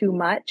want too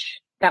much.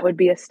 That would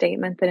be a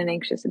statement that an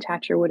anxious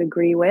attacher would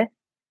agree with.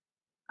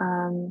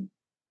 Um,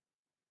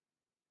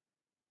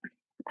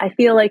 I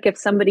feel like if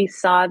somebody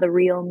saw the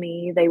real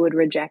me, they would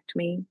reject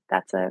me.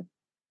 That's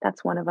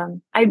one of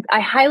them. I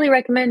highly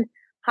recommend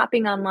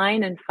hopping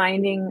online and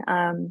finding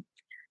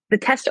the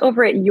test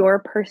over at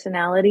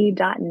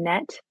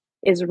yourpersonality.net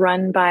is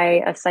run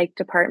by a psych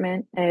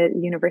department at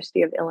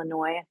University of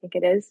Illinois, I think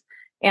it is.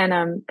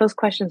 And those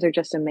questions are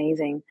just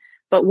amazing.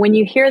 But when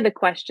you hear the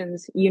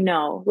questions,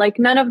 like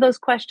none of those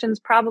questions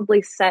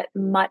probably set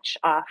much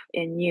off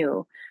in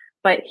you.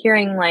 But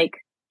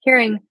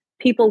hearing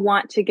people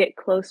want to get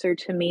closer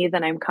to me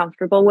than I'm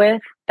comfortable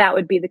with, that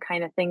would be the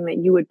kind of thing that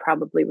you would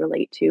probably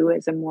relate to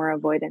as a more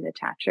avoidant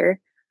attacher.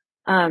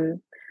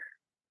 Um,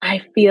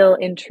 I feel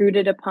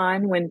intruded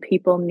upon when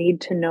people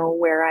need to know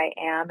where I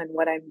am and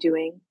what I'm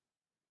doing,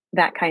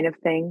 that kind of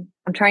thing.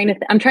 I'm trying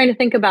to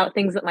think about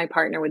things that my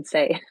partner would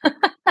say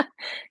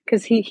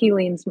because he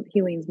leans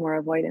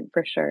more avoidant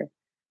for sure.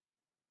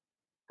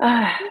 Do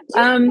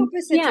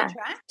opposites Yeah.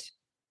 attract?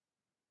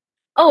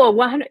 Oh,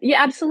 100.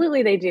 Yeah,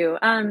 absolutely they do.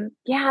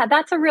 Yeah,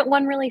 that's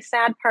one really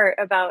sad part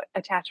about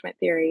attachment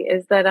theory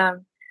is that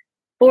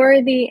for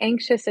the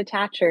anxious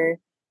attacher,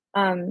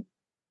 um,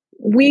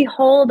 we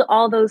hold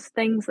all those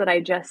things that I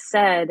just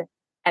said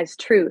as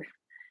truth.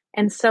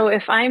 And so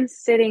if I'm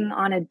sitting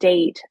on a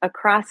date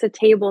across a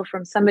table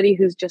from somebody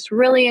who's just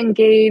really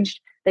engaged,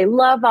 they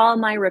love all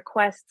my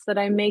requests that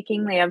I'm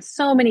making, they have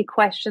so many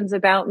questions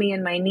about me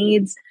and my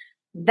needs,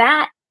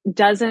 that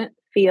doesn't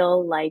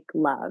feel like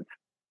love.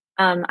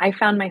 I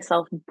found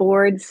myself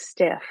bored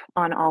stiff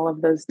on all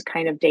of those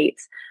kind of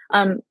dates.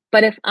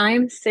 But if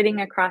I'm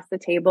sitting across the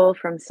table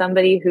from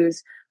somebody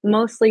who's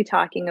mostly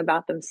talking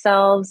about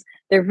themselves,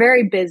 they're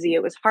very busy,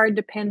 it was hard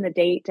to pin the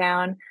date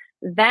down,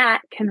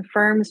 that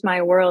confirms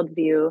my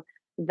worldview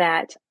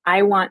that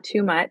I want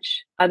too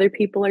much. Other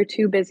people are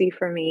too busy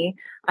for me.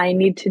 I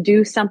need to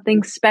do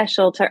something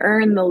special to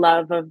earn the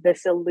love of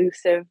this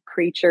elusive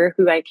creature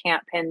who I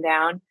can't pin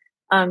down.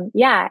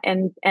 Yeah,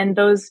 and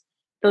those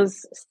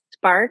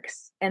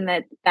sparks and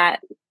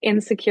that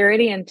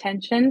insecurity and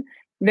tension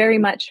very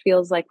much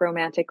feels like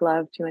romantic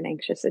love to an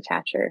anxious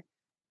attacher.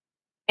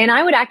 And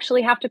I would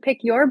actually have to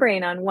pick your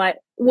brain on what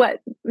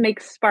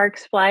makes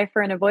sparks fly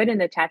for an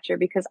avoidant attacher,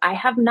 because I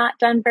have not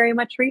done very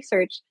much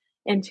research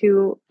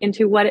into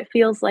what it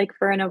feels like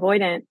for an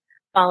avoidant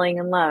falling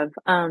in love.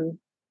 And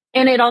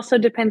it also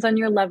depends on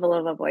your level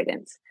of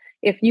avoidance.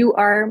 If you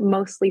are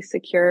mostly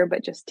secure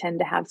but just tend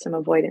to have some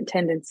avoidant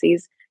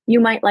tendencies,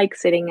 you might like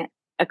sitting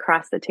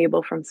across the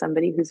table from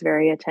somebody who's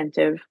very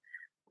attentive.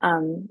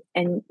 And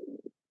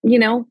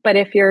but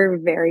if you're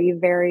very,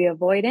 very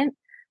avoidant,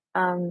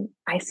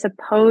 I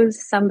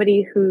suppose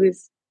somebody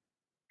who's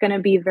going to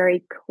be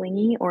very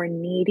clingy or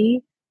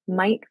needy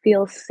might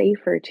feel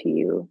safer to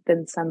you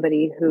than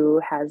somebody who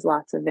has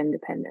lots of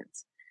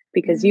independence,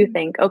 because you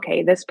think,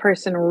 okay, this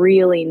person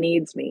really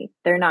needs me.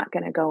 They're not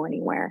going to go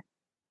anywhere.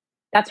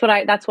 That's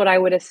what I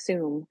would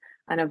assume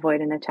an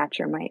avoidant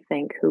attacher might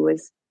think, who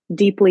is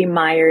deeply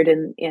mired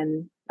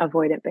in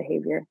avoidant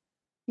behavior.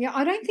 Yeah,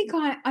 I think,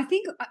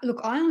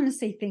 look, I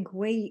honestly think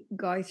we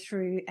go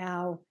through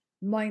our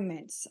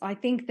moments. I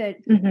think that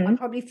I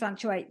probably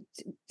fluctuate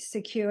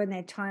secure and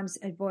at times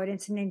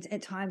avoidance, and then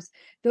at times,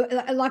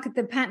 like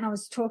the pattern I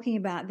was talking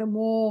about, the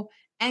more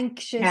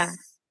anxious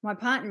my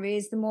partner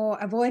is, the more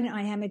avoidant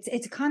I am.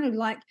 It's kind of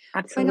like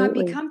Absolutely. when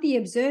I become the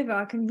observer,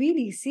 I can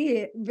really see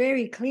it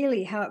very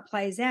clearly how it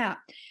plays out.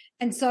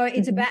 And so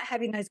it's about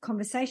having those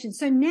conversations.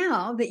 So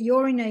now that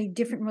you're in a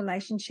different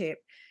relationship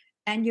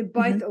and you're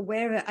both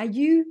aware of it, are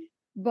you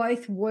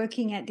both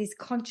working at this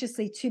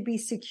consciously to be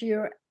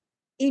secure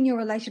in your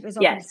relationship as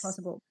often as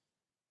possible?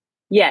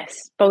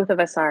 Yes, both of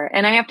us are.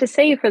 And I have to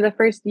say, for the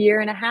first year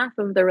and a half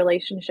of the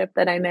relationship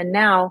that I'm in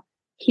now,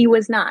 he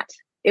was not.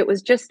 It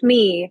was just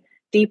me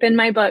deep in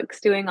my books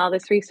doing all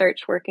this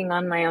research, working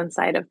on my own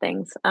side of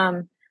things.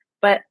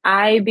 But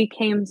I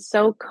became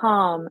so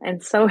calm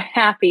and so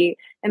happy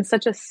and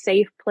such a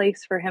safe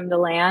place for him to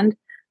land,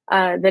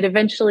 that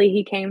eventually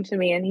he came to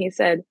me and he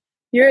said,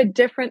 "You're a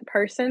different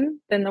person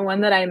than the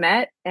one that I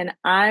met, and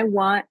I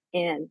want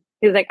in."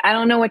 He was like, "I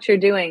don't know what you're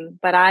doing,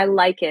 but I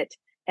like it.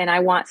 And I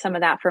want some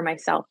of that for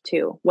myself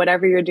too.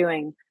 Whatever you're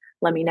doing,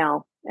 let me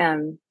know."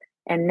 And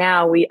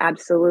now we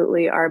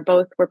absolutely are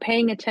both, we're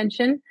paying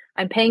attention.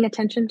 I'm paying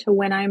attention to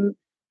when I'm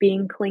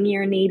being clingy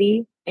or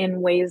needy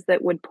in ways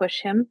that would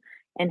push him.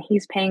 And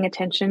he's paying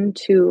attention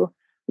to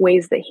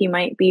ways that he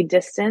might be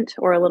distant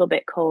or a little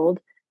bit cold.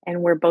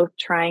 And we're both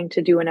trying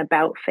to do an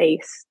about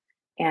face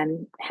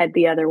and head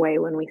the other way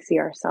when we see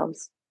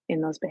ourselves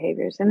in those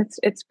behaviors. And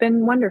it's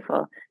been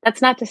wonderful.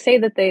 That's not to say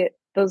that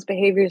those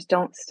behaviors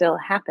don't still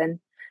happen,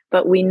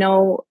 but we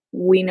know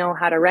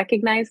how to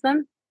recognize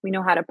them. We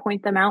know how to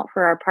point them out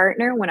for our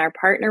partner when our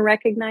partner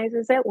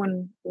recognizes it,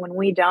 when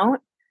we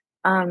don't.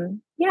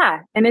 And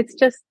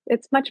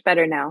it's much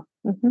better now.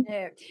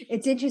 Yeah,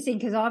 it's interesting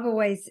because I've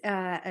always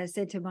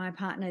said to my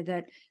partner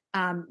that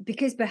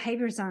because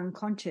behaviors are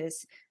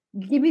unconscious,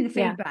 give me the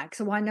feedback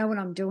so I know when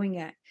I'm doing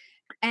it.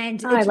 And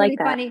it's really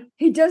funny.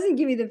 He doesn't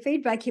give me the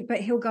feedback, but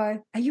he'll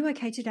go, "Are you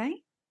okay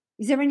today?"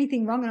 Is there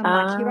anything wrong? And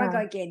I'm like, here I go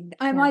again.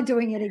 Am I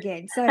doing it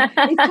again? So it's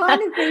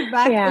kind of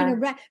feedback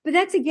but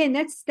that's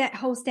that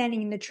whole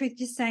standing in the truth,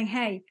 just saying,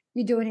 hey,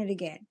 you're doing it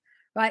again,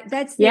 right?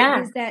 There's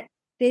that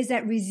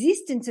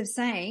resistance of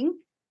saying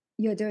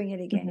you're doing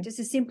it again, just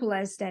as simple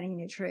as standing in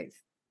your truth.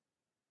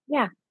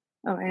 Yeah.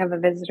 Oh, I have a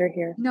visitor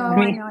here. No,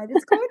 I know.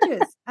 That's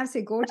gorgeous.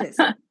 Absolutely gorgeous.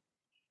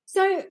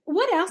 So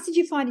what else did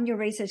you find in your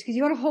research? Because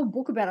you got a whole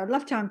book about it. I'd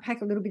love to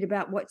unpack a little bit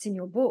about what's in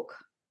your book.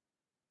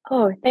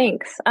 Oh,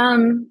 thanks.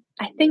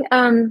 I think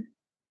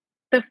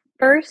the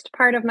first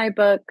part of my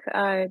book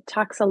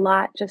talks a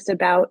lot just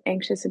about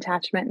anxious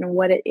attachment and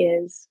what it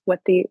is,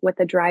 what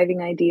the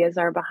driving ideas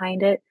are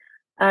behind it.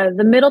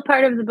 The middle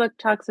part of the book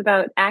talks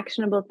about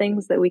actionable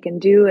things that we can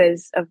do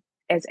as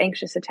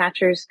anxious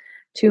attachers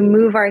to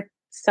move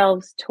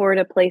ourselves toward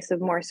a place of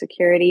more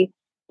security.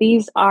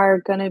 These are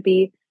going to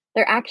be,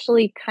 they're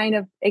actually kind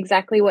of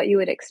exactly what you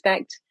would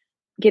expect: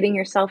 getting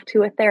yourself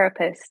to a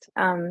therapist,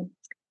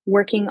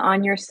 working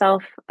on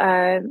yourself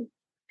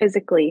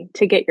physically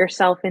to get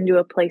yourself into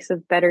a place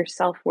of better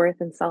self-worth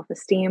and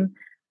self-esteem.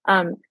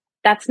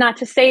 That's not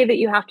to say that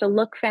you have to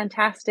look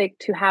fantastic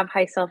to have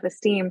high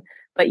self-esteem,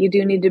 but you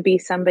do need to be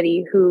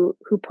somebody who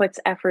puts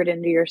effort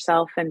into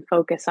yourself and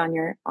focus on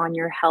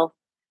your health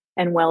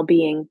and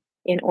well-being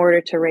in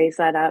order to raise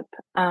that up.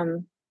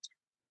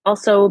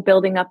 Also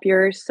building up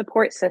your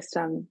support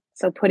system.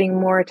 So putting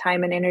more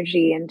time and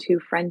energy into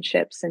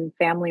friendships and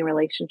family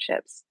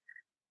relationships.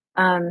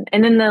 And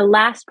then the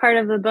last part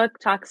of the book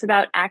talks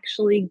about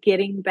actually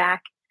getting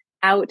back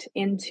out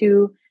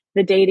into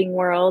the dating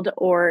world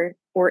or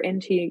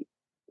into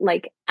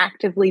like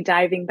actively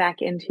diving back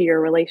into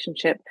your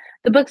relationship.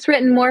 The book's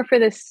written more for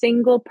the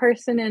single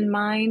person in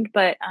mind,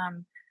 but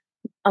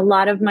a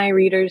lot of my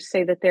readers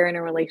say that they're in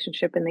a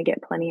relationship and they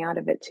get plenty out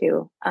of it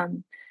too.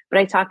 But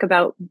I talk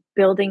about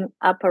building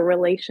up a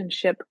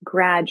relationship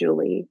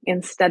gradually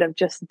instead of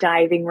just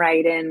diving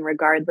right in,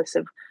 regardless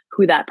of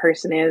who that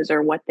person is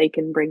or what they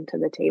can bring to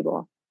the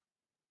table.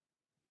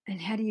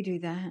 And how do you do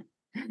that?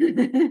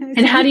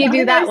 And how do you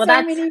do that? Well,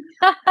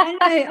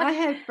 I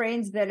have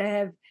friends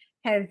that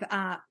have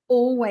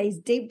always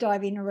deep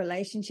dive in a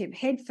relationship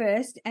head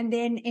first and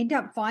then end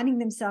up finding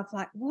themselves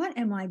like, what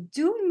am I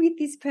doing with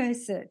this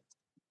person?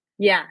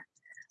 Yeah.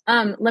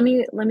 Let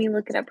me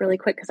look it up really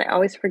quick because I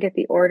always forget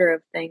the order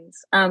of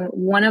things.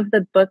 One of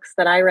the books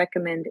that I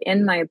recommend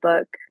in my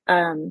book,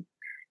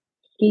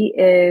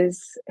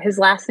 his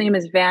last name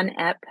is Van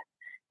Epp,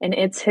 and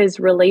it's his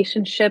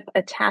relationship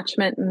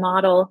attachment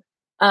model.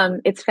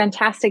 It's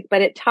fantastic,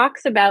 but it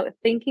talks about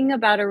thinking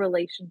about a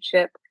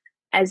relationship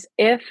as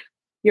if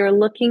you're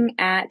looking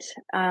at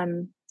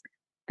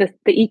the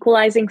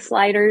equalizing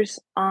sliders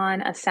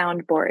on a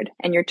soundboard,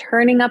 and you're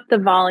turning up the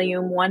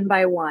volume one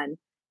by one.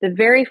 The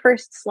very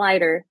first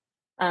slider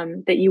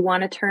that you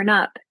want to turn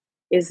up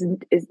is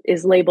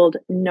labeled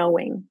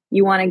knowing.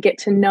 You want to get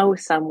to know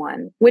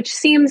someone, which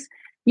seems,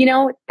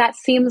 that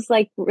seems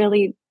like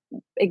really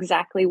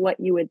exactly what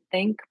you would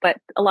think, but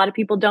a lot of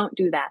people don't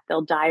do that.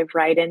 They'll dive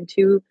right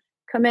into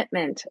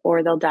commitment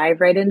or they'll dive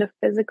right into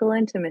physical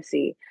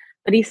intimacy.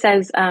 But he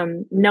says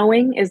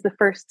knowing is the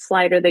first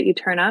slider that you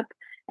turn up.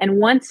 And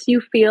once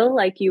you feel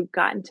like you've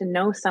gotten to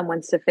know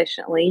someone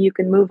sufficiently, you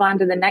can move on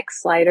to the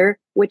next slider,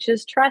 which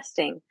is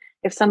trusting.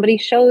 If somebody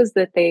shows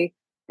that they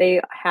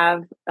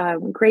have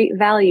great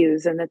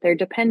values and that they're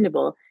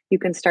dependable, you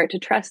can start to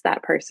trust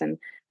that person.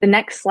 The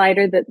next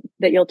slider that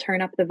you'll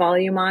turn up the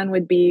volume on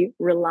would be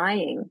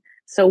relying.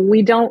 So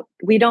we don't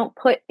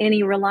put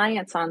any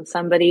reliance on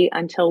somebody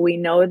until we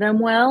know them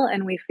well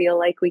and we feel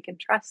like we can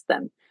trust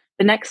them.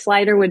 The next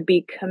slider would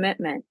be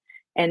commitment.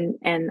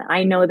 And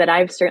I know that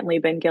I've certainly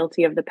been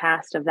guilty of the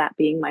past of that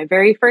being my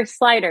very first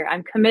slider.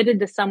 I'm committed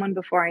to someone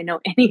before I know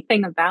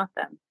anything about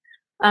them.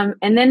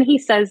 And then he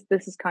says,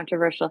 this is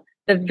controversial,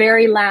 the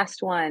very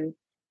last one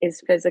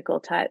is physical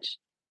touch.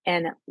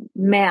 And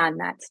man,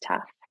 that's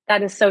tough.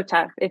 That is so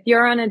tough. If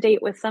you're on a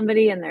date with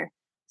somebody and they're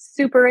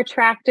super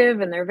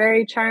attractive and they're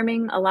very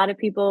charming, a lot of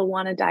people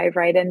want to dive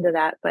right into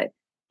that. But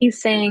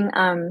he's saying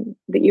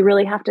that you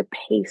really have to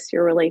pace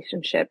your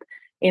relationship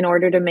in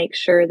order to make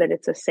sure that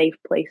it's a safe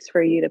place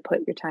for you to put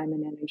your time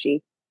and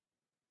energy.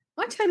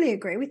 I totally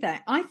agree with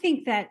that. I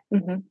think that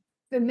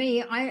for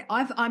me,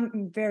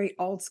 I'm very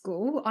old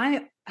school.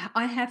 I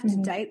have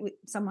to date with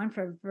someone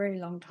for a very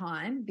long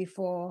time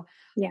before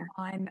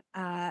I'm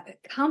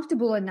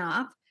comfortable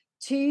enough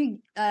to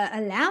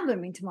allow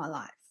them into my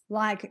life.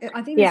 Like,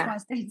 I think that's why I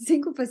stayed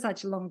single for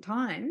such a long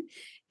time.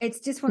 It's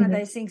just one of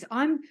those things.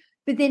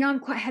 But then I'm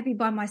quite happy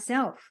by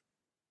myself.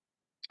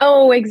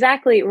 Oh,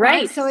 exactly.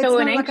 Right. So it's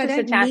an not like I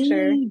don't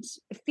attacher need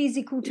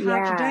physical touch.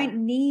 I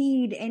don't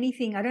need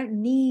anything. I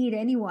don't need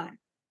anyone.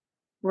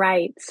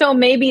 Right. So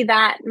maybe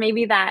that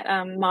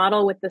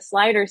model with the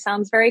slider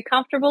sounds very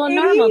comfortable and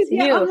normal to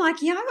you. I'm like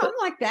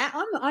that.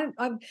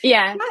 I'm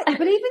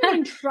But even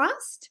in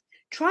trust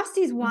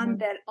is one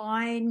that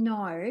I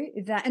know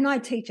that, and I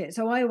teach it.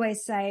 So I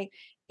always say,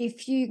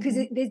 if you, because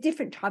there's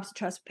different types of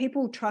trust.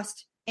 People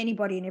trust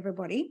anybody and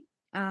everybody.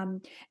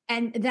 And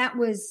that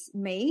was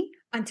me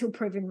until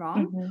proven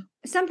wrong. Mm-hmm.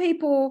 Some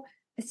people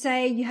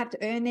say you have to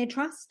earn their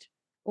trust,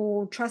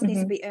 or trust needs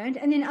to Mm-hmm. be earned.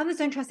 And then others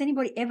don't trust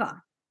anybody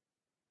ever.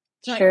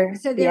 Sure.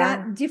 So there Yeah.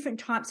 are different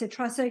types of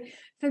trust. So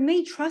for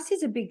me, trust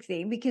is a big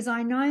thing, because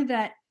I know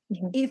that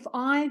Mm-hmm. if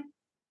I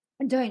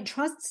don't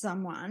trust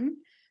someone,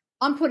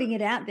 I'm putting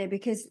it out there,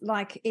 because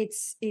like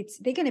it's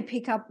they're going to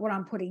pick up what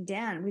I'm putting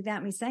down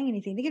without me saying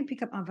anything. They're going to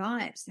pick up my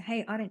vibes.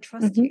 Hey, I don't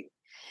trust Mm-hmm. you.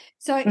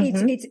 So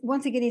Mm-hmm. it's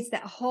once again, it's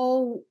that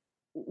whole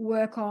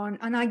work on,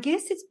 and I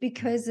guess it's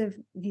because of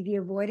the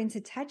avoidance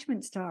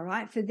attachment style,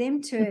 right? For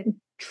them to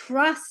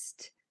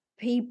trust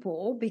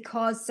people,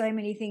 because so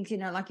many things,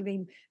 like you've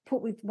been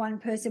put with one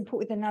person, put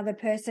with another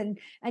person,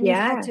 and you've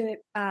had to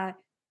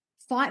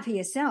fight for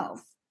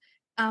yourself.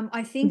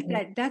 I think Mm-hmm.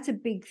 that that's a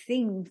big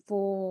thing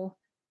for,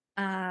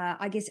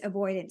 I guess,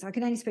 avoidance. I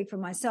can only speak for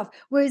myself.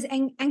 Whereas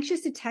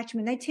anxious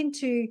attachment, they tend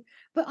to,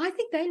 but I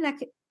think they lack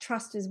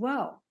trust as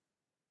well.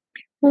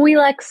 We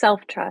lack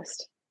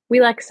self-trust. We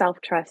lack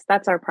self-trust.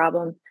 That's our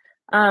problem.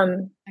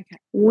 Okay.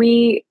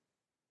 We,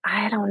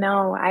 I don't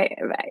know.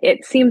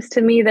 It seems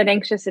to me that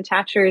anxious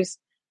attachers,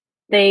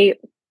 they,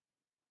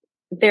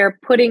 they're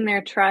putting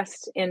their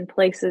trust in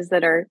places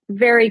that are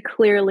very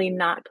clearly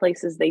not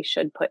places they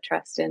should put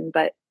trust in,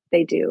 but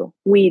they do.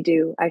 We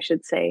do, I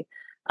should say.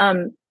 I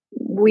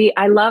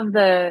love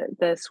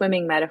the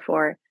swimming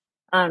metaphor.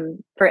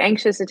 For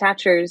anxious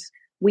attachers,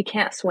 we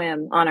can't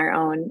swim on our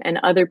own, and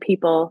other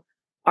people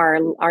are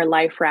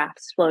life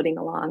rafts floating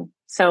along.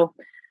 So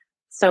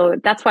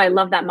that's why I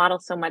love that model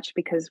so much,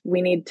 because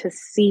we need to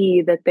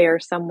see that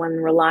there's someone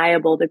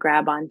reliable to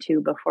grab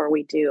onto before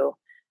we do.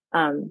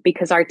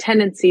 Because our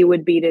tendency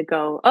would be to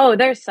go, oh,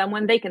 there's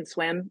someone, they can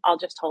swim, I'll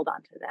just hold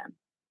on to them.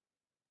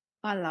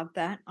 I love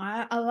that.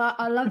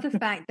 I love the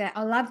fact that,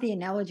 I love the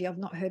analogy. I've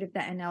not heard of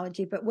that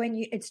analogy, but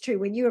it's true.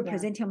 When you were Yeah.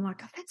 presenting, I'm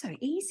like, oh, that's so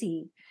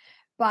easy.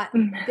 But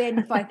then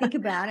if I think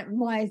about it,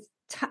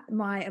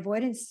 my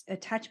avoidance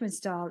attachment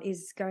style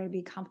is going to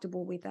be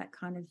comfortable with that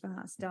kind of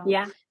style.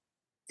 Yeah.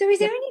 So is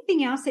there Yep.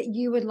 anything else that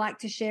you would like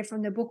to share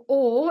from the book,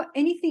 or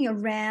anything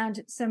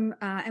around some,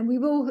 and we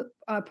will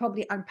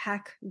probably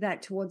unpack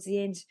that towards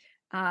the end.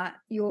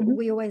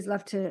 We always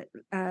love to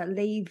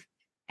leave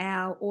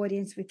our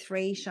audience with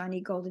 3 shiny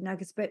golden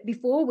nuggets. But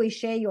before we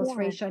share your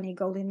 3 shiny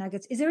golden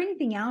nuggets, is there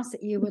anything else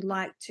that you would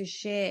like to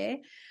share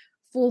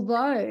for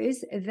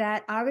those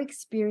that are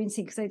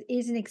experiencing, because it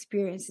is an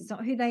experience, it's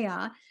not who they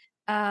are,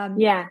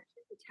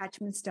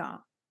 attachment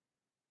style?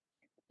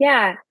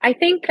 Yeah, I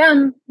think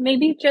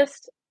maybe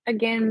just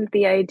again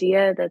the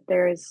idea that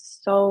there is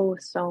so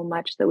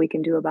much that we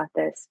can do about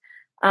this.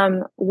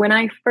 When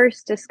I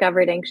first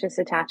discovered anxious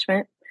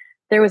attachment,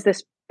 there was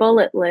this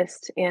bullet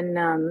list in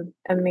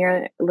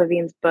Amir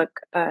Levine's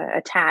book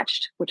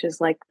Attached, which is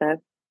like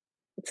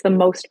it's the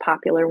most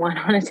popular one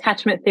on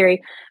attachment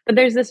theory. But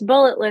there's this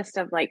bullet list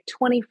of like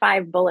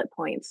 25 bullet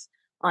points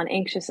on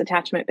anxious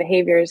attachment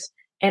behaviors,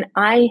 and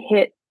I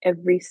hit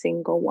every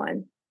single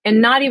one. And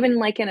not even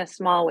like in a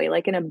small way,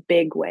 like in a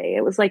big way.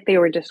 It was like they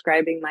were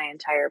describing my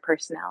entire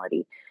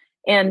personality.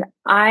 And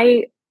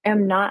I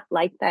am not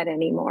like that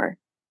anymore.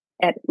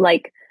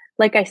 Like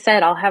I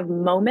said, I'll have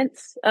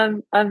moments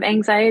of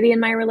anxiety in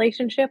my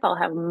relationship. I'll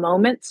have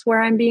moments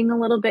where I'm being a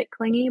little bit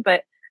clingy,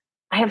 but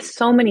I have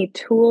so many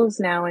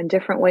tools now and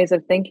different ways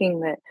of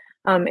thinking that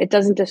it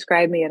doesn't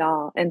describe me at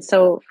all. And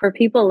so for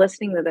people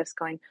listening to this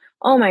going,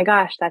 oh my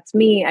gosh, that's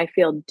me, I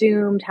feel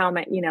doomed. How am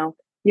I,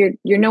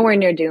 you're nowhere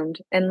near doomed.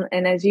 And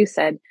as you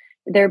said,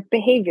 they're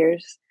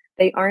behaviors.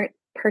 They aren't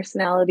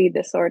personality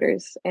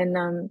disorders. And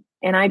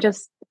I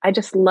just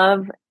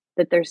love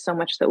that there's so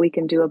much that we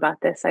can do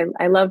about this.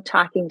 I love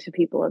talking to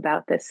people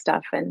about this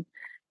stuff and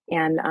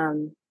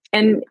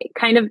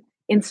kind of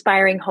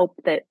inspiring hope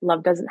that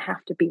love doesn't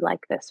have to be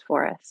like this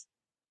for us.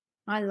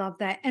 I love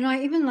that. And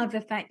I even love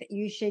the fact that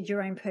you shared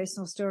your own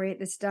personal story at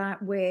the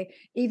start, where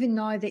even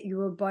though that you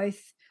were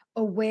both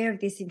aware of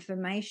this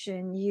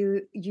information,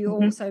 you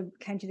also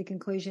came to the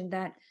conclusion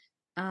that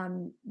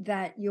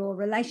that your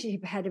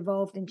relationship had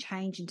evolved and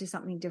changed into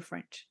something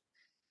different.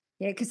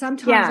 Yeah, because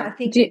sometimes I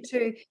think that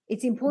too,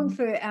 it's important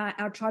for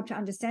our tribe to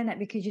understand that,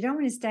 because you don't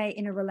want to stay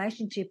in a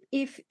relationship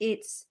if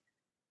it's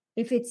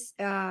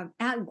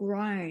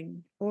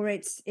outgrown, or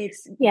it's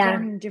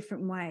gone in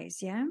different ways.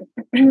 Yeah.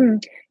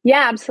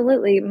 Yeah,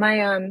 absolutely.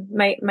 My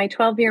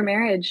 12-year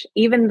marriage,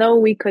 even though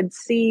we could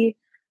see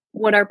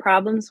what our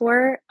problems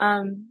were,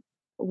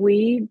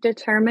 we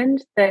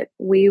determined that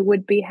we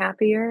would be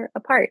happier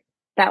apart.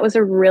 That was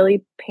a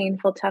really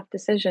painful, tough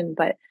decision,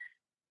 but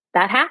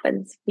that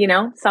happens,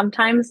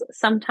 sometimes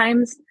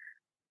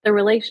the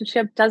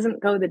relationship doesn't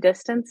go the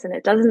distance, and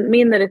it doesn't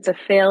mean that it's a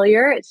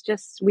failure. It's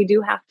just, we do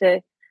have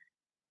to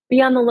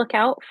be on the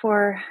lookout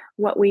for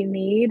what we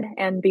need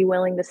and be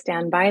willing to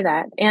stand by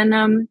that.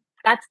 And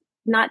that's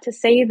not to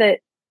say that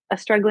a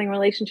struggling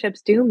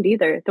relationship's doomed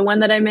either. The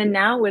one that I'm in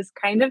now was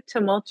kind of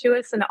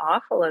tumultuous and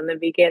awful in the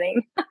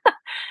beginning.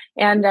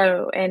 and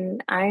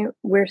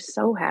we're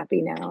so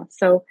happy now.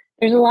 So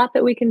there's a lot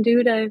that we can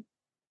do to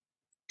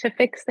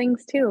fix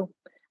things too.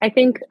 I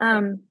think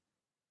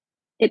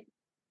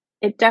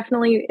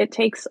It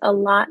takes a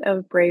lot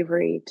of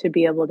bravery to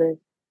be able to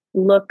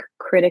look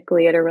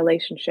critically at a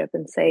relationship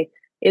and say,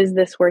 is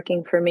this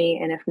working for me?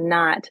 And if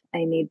not,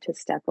 I need to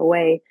step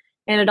away.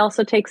 And it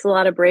also takes a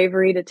lot of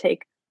bravery to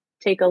take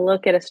a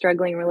look at a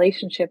struggling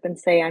relationship and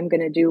say, I'm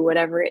going to do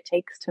whatever it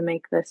takes to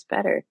make this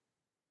better.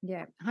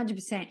 Yeah,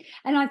 100%.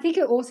 And I think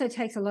it also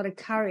takes a lot of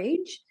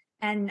courage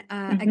and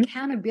Mm-hmm.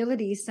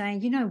 accountability,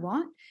 saying, you know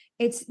what,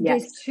 there's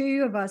Yes.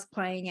 two of us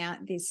playing out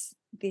this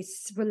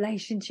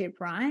relationship,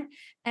 right?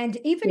 And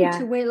even Yeah.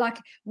 to where, like,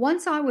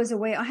 once I was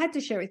aware, I had to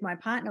share it with my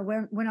partner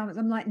when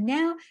I'm like,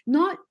 now,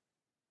 not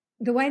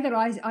the way that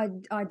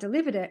I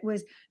delivered it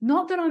was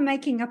not that I'm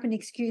making up an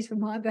excuse for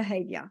my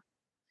behavior,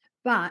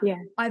 but Yeah.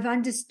 I've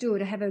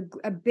understood, I have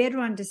a better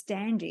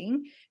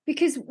understanding,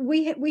 because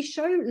we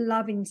show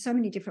love in so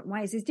many different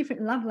ways. There's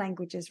different love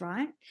languages,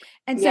 right?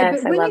 And so, Yes.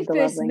 but I when love you the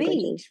love first languages.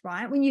 meet,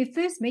 right, when you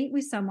first meet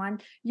with someone,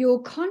 you're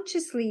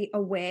consciously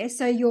aware.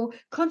 So you're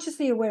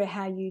consciously aware of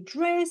how you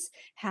dress,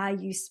 how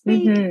you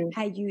speak, Mm-hmm.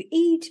 how you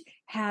eat,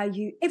 how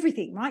you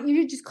everything, right?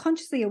 You're just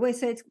consciously aware.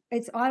 So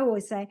it's I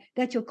always say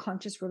that's your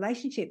conscious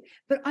relationship.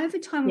 But over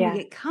time, when we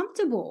Yeah. get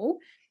comfortable,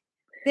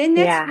 then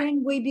that's Yeah.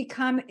 when we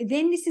become,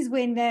 then this is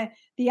when the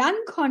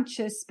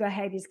unconscious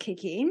behaviors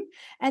kick in.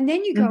 And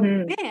then you go,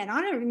 Mm-hmm. man,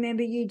 I don't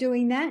remember you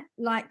doing that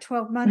like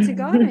 12 months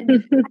ago.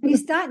 And you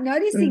start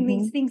noticing Mm-hmm.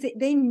 these things, that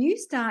then you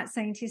start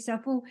saying to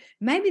yourself, well,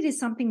 maybe there's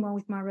something wrong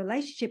with my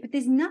relationship. But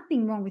there's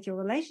nothing wrong with your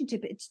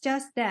relationship. It's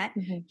just that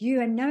Mm-hmm. you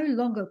are no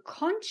longer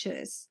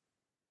conscious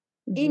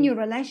in Mm-hmm. your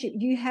relationship.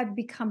 You have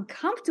become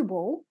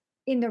comfortable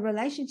in the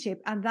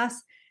relationship, and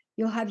thus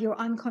you'll have your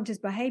unconscious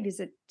behaviors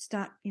that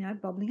start,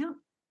 bubbling up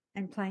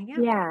and playing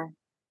out. Yeah.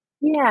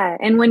 Yeah.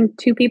 And when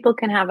two people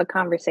can have a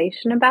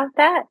conversation about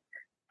that,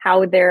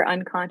 how their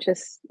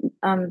unconscious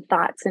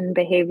thoughts and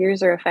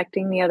behaviors are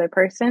affecting the other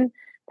person,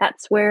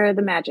 that's where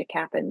the magic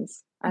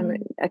happens.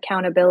 Mm.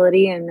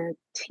 Accountability and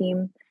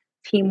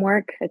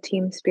teamwork, a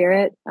team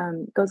spirit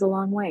goes a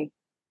long way.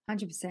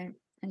 100%.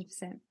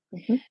 100%.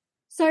 Hmm.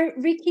 So,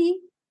 Rikki,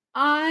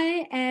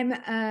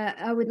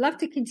 I would love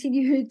to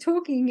continue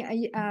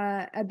talking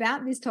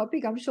about this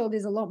topic. I'm sure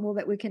there's a lot more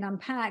that we can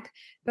unpack,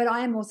 but I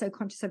am also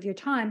conscious of your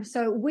time.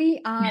 So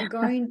we are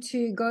going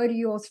to go to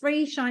your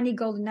 3 shiny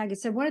golden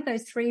nuggets. So what are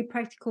those 3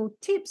 practical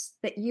tips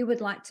that you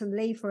would like to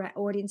leave for our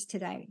audience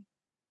today?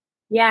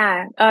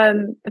 Yeah.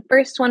 The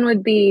first one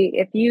would be,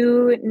 if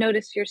you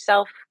notice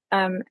yourself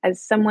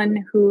as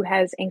someone who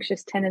has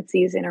anxious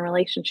tendencies in a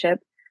relationship,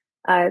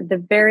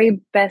 the very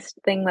best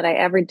thing that I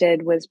ever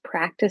did was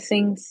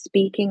practicing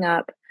speaking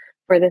up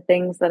for the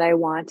things that I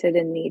wanted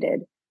and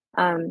needed.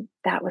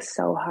 That was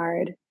so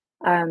hard.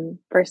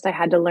 First, I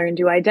had to learn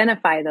to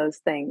identify those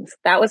things.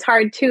 That was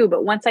hard too.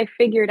 But once I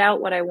figured out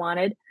what I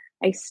wanted,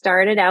 I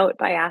started out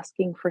by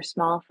asking for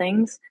small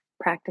things,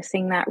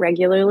 practicing that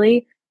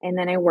regularly, and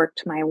then I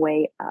worked my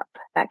way up.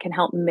 That can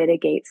help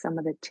mitigate some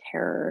of the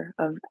terror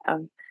of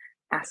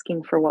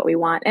asking for what we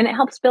want. And it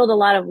helps build a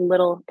lot of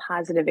little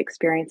positive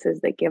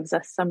experiences that gives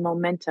us some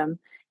momentum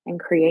and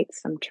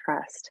creates some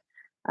trust.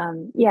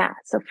 Yeah,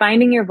 so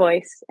finding your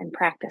voice and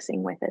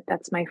practicing with it.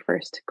 That's my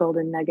first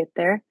golden nugget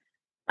there.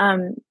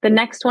 The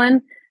next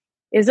one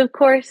is, of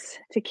course,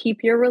 to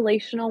keep your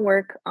relational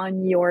work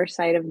on your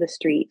side of the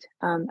street.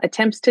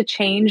 Attempts to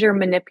change or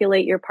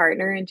manipulate your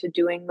partner into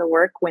doing the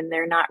work when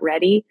they're not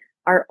ready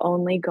are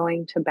only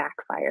going to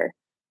backfire.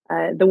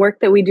 The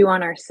work that we do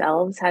on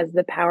ourselves has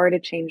the power to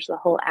change the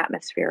whole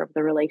atmosphere of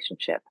the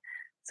relationship.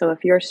 So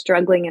if you're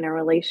struggling in a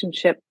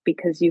relationship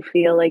because you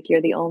feel like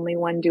you're the only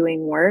one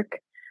doing work,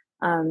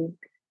 um,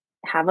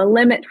 have a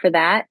limit for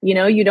that. You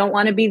know, you don't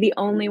want to be the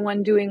only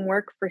one doing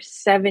work for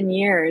 7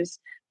 years,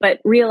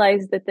 but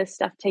realize that this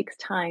stuff takes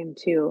time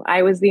too.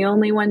 I was the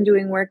only one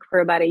doing work for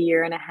about a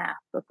year and a half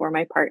before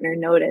my partner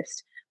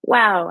noticed,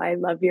 wow, I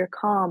love your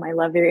calm. I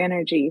love your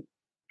energy.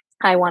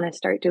 I want to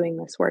start doing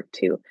this work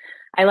too.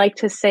 I like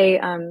to say,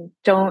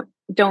 don't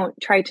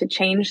try to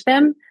change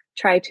them,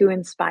 try to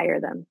inspire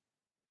them.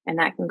 And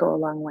that can go a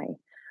long way.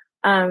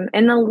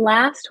 And the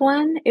last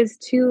one is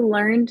to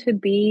learn to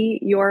be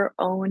your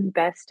own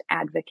best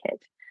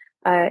advocate.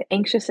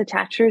 Anxious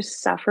attachers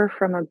suffer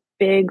from a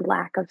big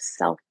lack of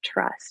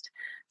self-trust.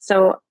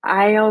 So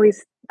I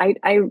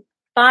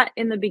thought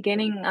in the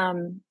beginning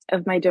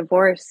of my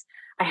divorce,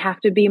 I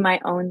have to be my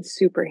own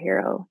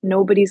superhero.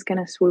 Nobody's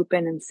going to swoop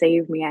in and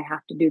save me. I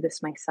have to do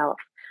this myself.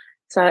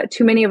 So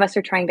too many of us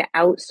are trying to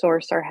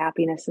outsource our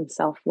happiness and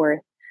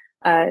self-worth.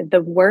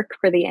 The work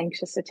for the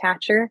anxious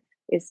attacher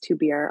is to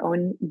be our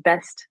own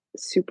best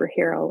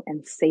superhero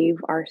and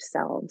save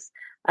ourselves.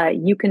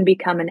 You can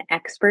become an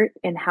expert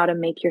in how to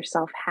make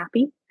yourself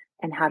happy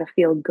and how to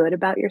feel good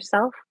about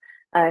yourself.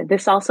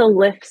 This also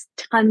lifts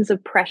tons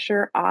of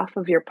pressure off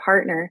of your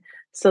partner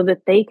so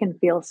that they can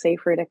feel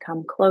safer to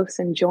come close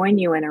and join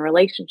you in a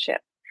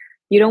relationship.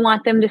 You don't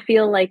want them to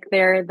feel like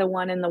they're the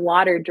one in the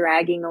water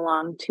dragging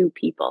along 2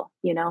 people,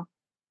 you know?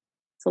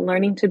 So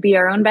learning to be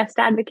our own best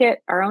advocate,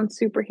 our own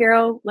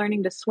superhero,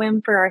 learning to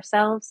swim for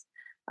ourselves.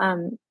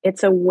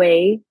 It's a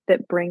way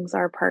that brings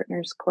our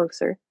partners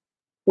closer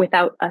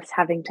without us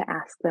having to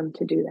ask them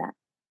to do that.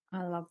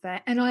 I love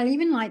that. And I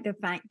even like the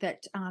fact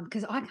that,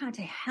 because I can't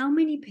tell how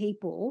many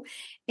people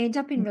end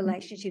up in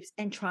relationships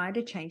and try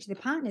to change their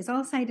partners.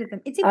 I'll say to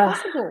them, it's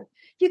impossible.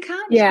 You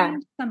can't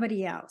change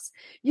somebody else.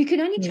 You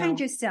can only change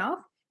yourself.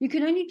 You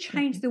can only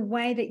change the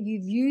way that you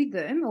view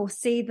them or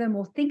see them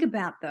or think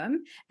about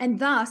them. And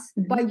thus,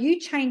 by you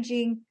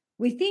changing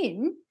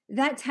within,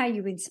 that's how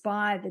you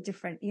inspire the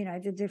different,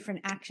 the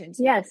different actions.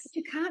 Yes. But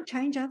you can't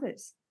change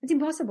others. It's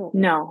impossible.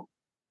 No.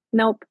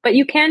 Nope. But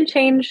you can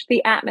change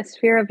the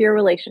atmosphere of your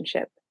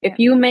relationship. If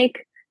you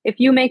make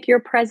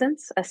your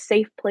presence a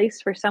safe place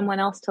for someone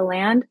else to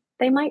land,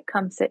 they might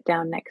come sit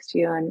down next to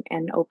you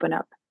and open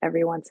up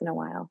every once in a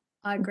while.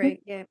 I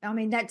agree. Yeah. I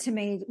mean, that to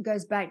me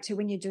goes back to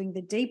when you're doing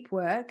the deep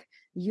work,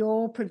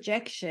 your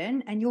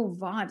projection and your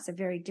vibes are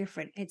very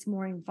different. It's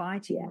more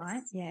inviting,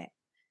 right? Yeah.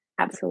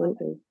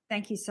 Absolutely.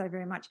 Thank you so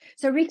very much.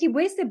 So, Rikki,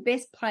 where's the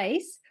best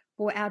place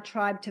for our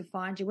tribe to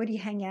find you? Where do you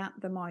hang out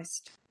the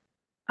most?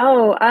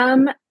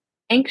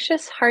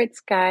 Anxious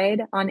Hearts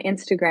Guide on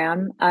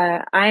Instagram.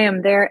 I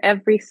am there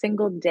every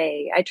single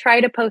day. I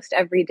try to post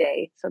every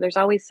day, so there's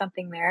always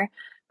something there.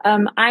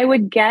 I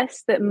would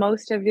guess that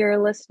most of your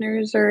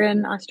listeners are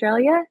in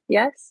Australia.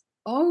 Yes?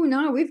 Oh,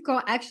 no, we've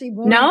got actually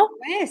more. No?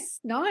 Yes.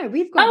 No,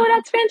 we've got. Oh,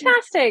 that's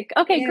fantastic.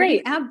 Okay,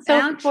 great. We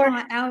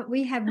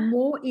have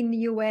more in the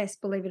US,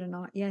 believe it or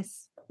not.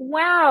 Yes.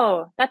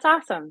 Wow, that's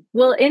awesome.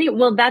 Well,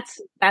 that's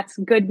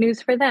good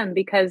news for them,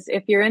 because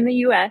if you're in the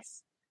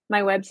US,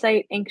 my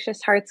website,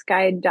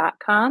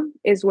 anxiousheartsguide.com,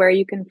 is where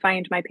you can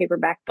find my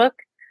paperback book.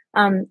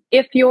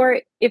 If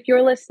you're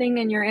listening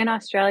and you're in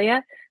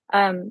Australia,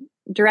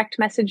 direct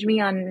message me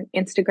on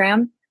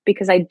Instagram,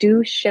 because I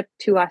do ship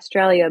to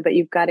Australia, but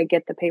you've got to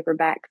get the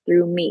paperback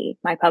through me.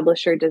 My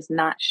publisher does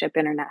not ship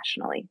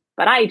internationally,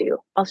 but I do.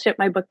 I'll ship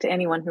my book to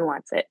anyone who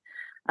wants it.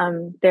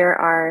 There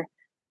are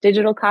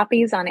digital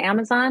copies on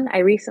Amazon. I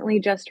recently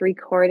just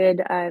recorded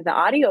the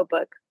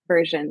audiobook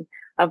version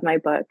of my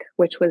book,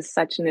 which was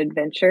such an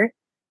adventure.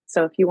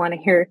 So if you want to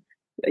hear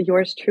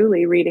yours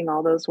truly reading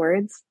all those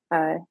words,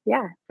 for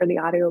the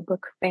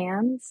audiobook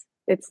fans,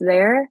 it's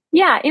there.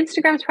 Yeah,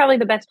 Instagram's probably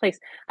the best place.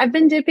 I've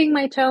been dipping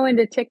my toe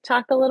into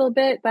TikTok a little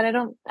bit, but I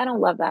don't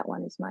love that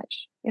one as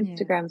much.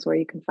 Instagram's where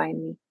you can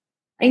find me.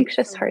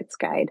 Anxious Hearts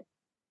Guide.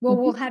 Well,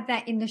 we'll have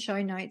that in the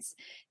show notes.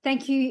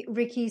 Thank you,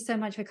 Rikki, so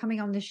much for coming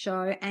on the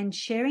show and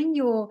sharing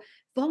your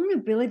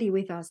vulnerability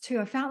with us too.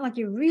 I felt like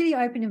you're really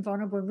open and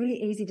vulnerable,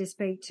 really easy to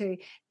speak to.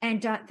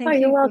 And thank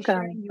you for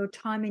sharing your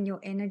time and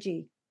your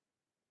energy.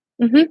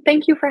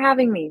 Thank you for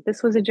having me.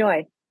 This was a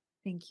joy.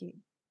 Thank you.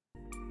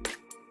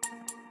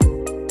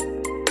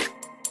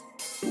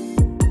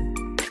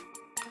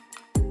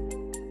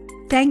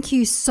 Thank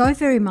you so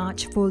very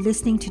much for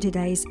listening to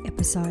today's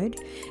episode.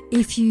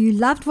 If you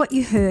loved what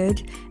you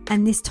heard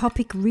and this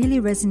topic really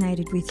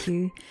resonated with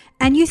you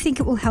and you think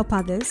it will help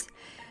others,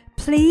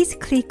 please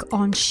click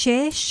on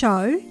Share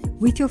Show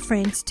with your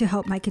friends to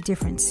help make a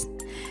difference.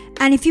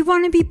 And if you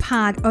want to be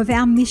part of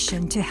our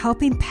mission to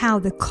help empower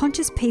the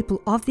conscious people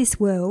of this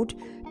world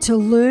to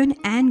learn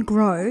and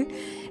grow,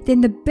 then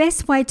the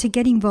best way to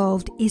get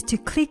involved is to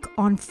click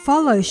on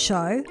Follow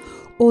Show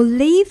or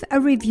leave a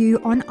review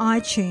on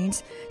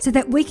iTunes so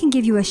that we can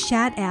give you a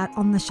shout out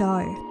on the show.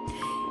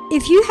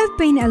 If you have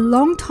been a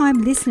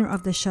long-time listener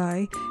of the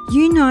show,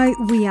 you know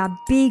we are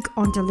big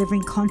on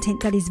delivering content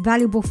that is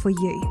valuable for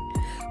you.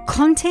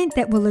 Content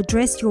that will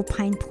address your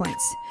pain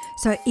points.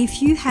 So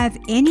if you have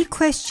any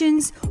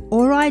questions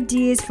or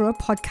ideas for a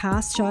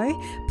podcast show,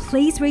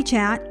 please reach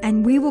out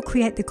and we will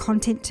create the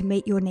content to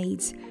meet your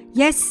needs.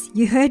 Yes,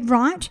 you heard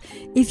right.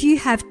 If you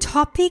have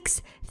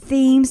topics,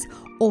 themes,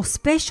 or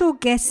special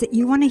guests that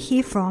you want to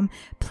hear from,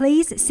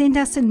 please send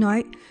us a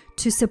note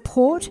to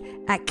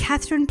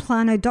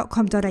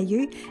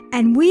support@catherineplano.com.au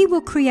and we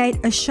will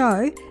create a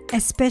show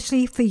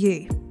especially for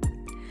you.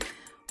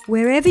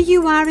 Wherever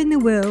you are in the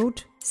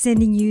world,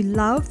 sending you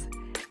love,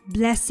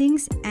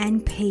 blessings,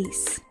 and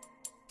peace.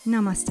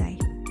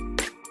 Namaste.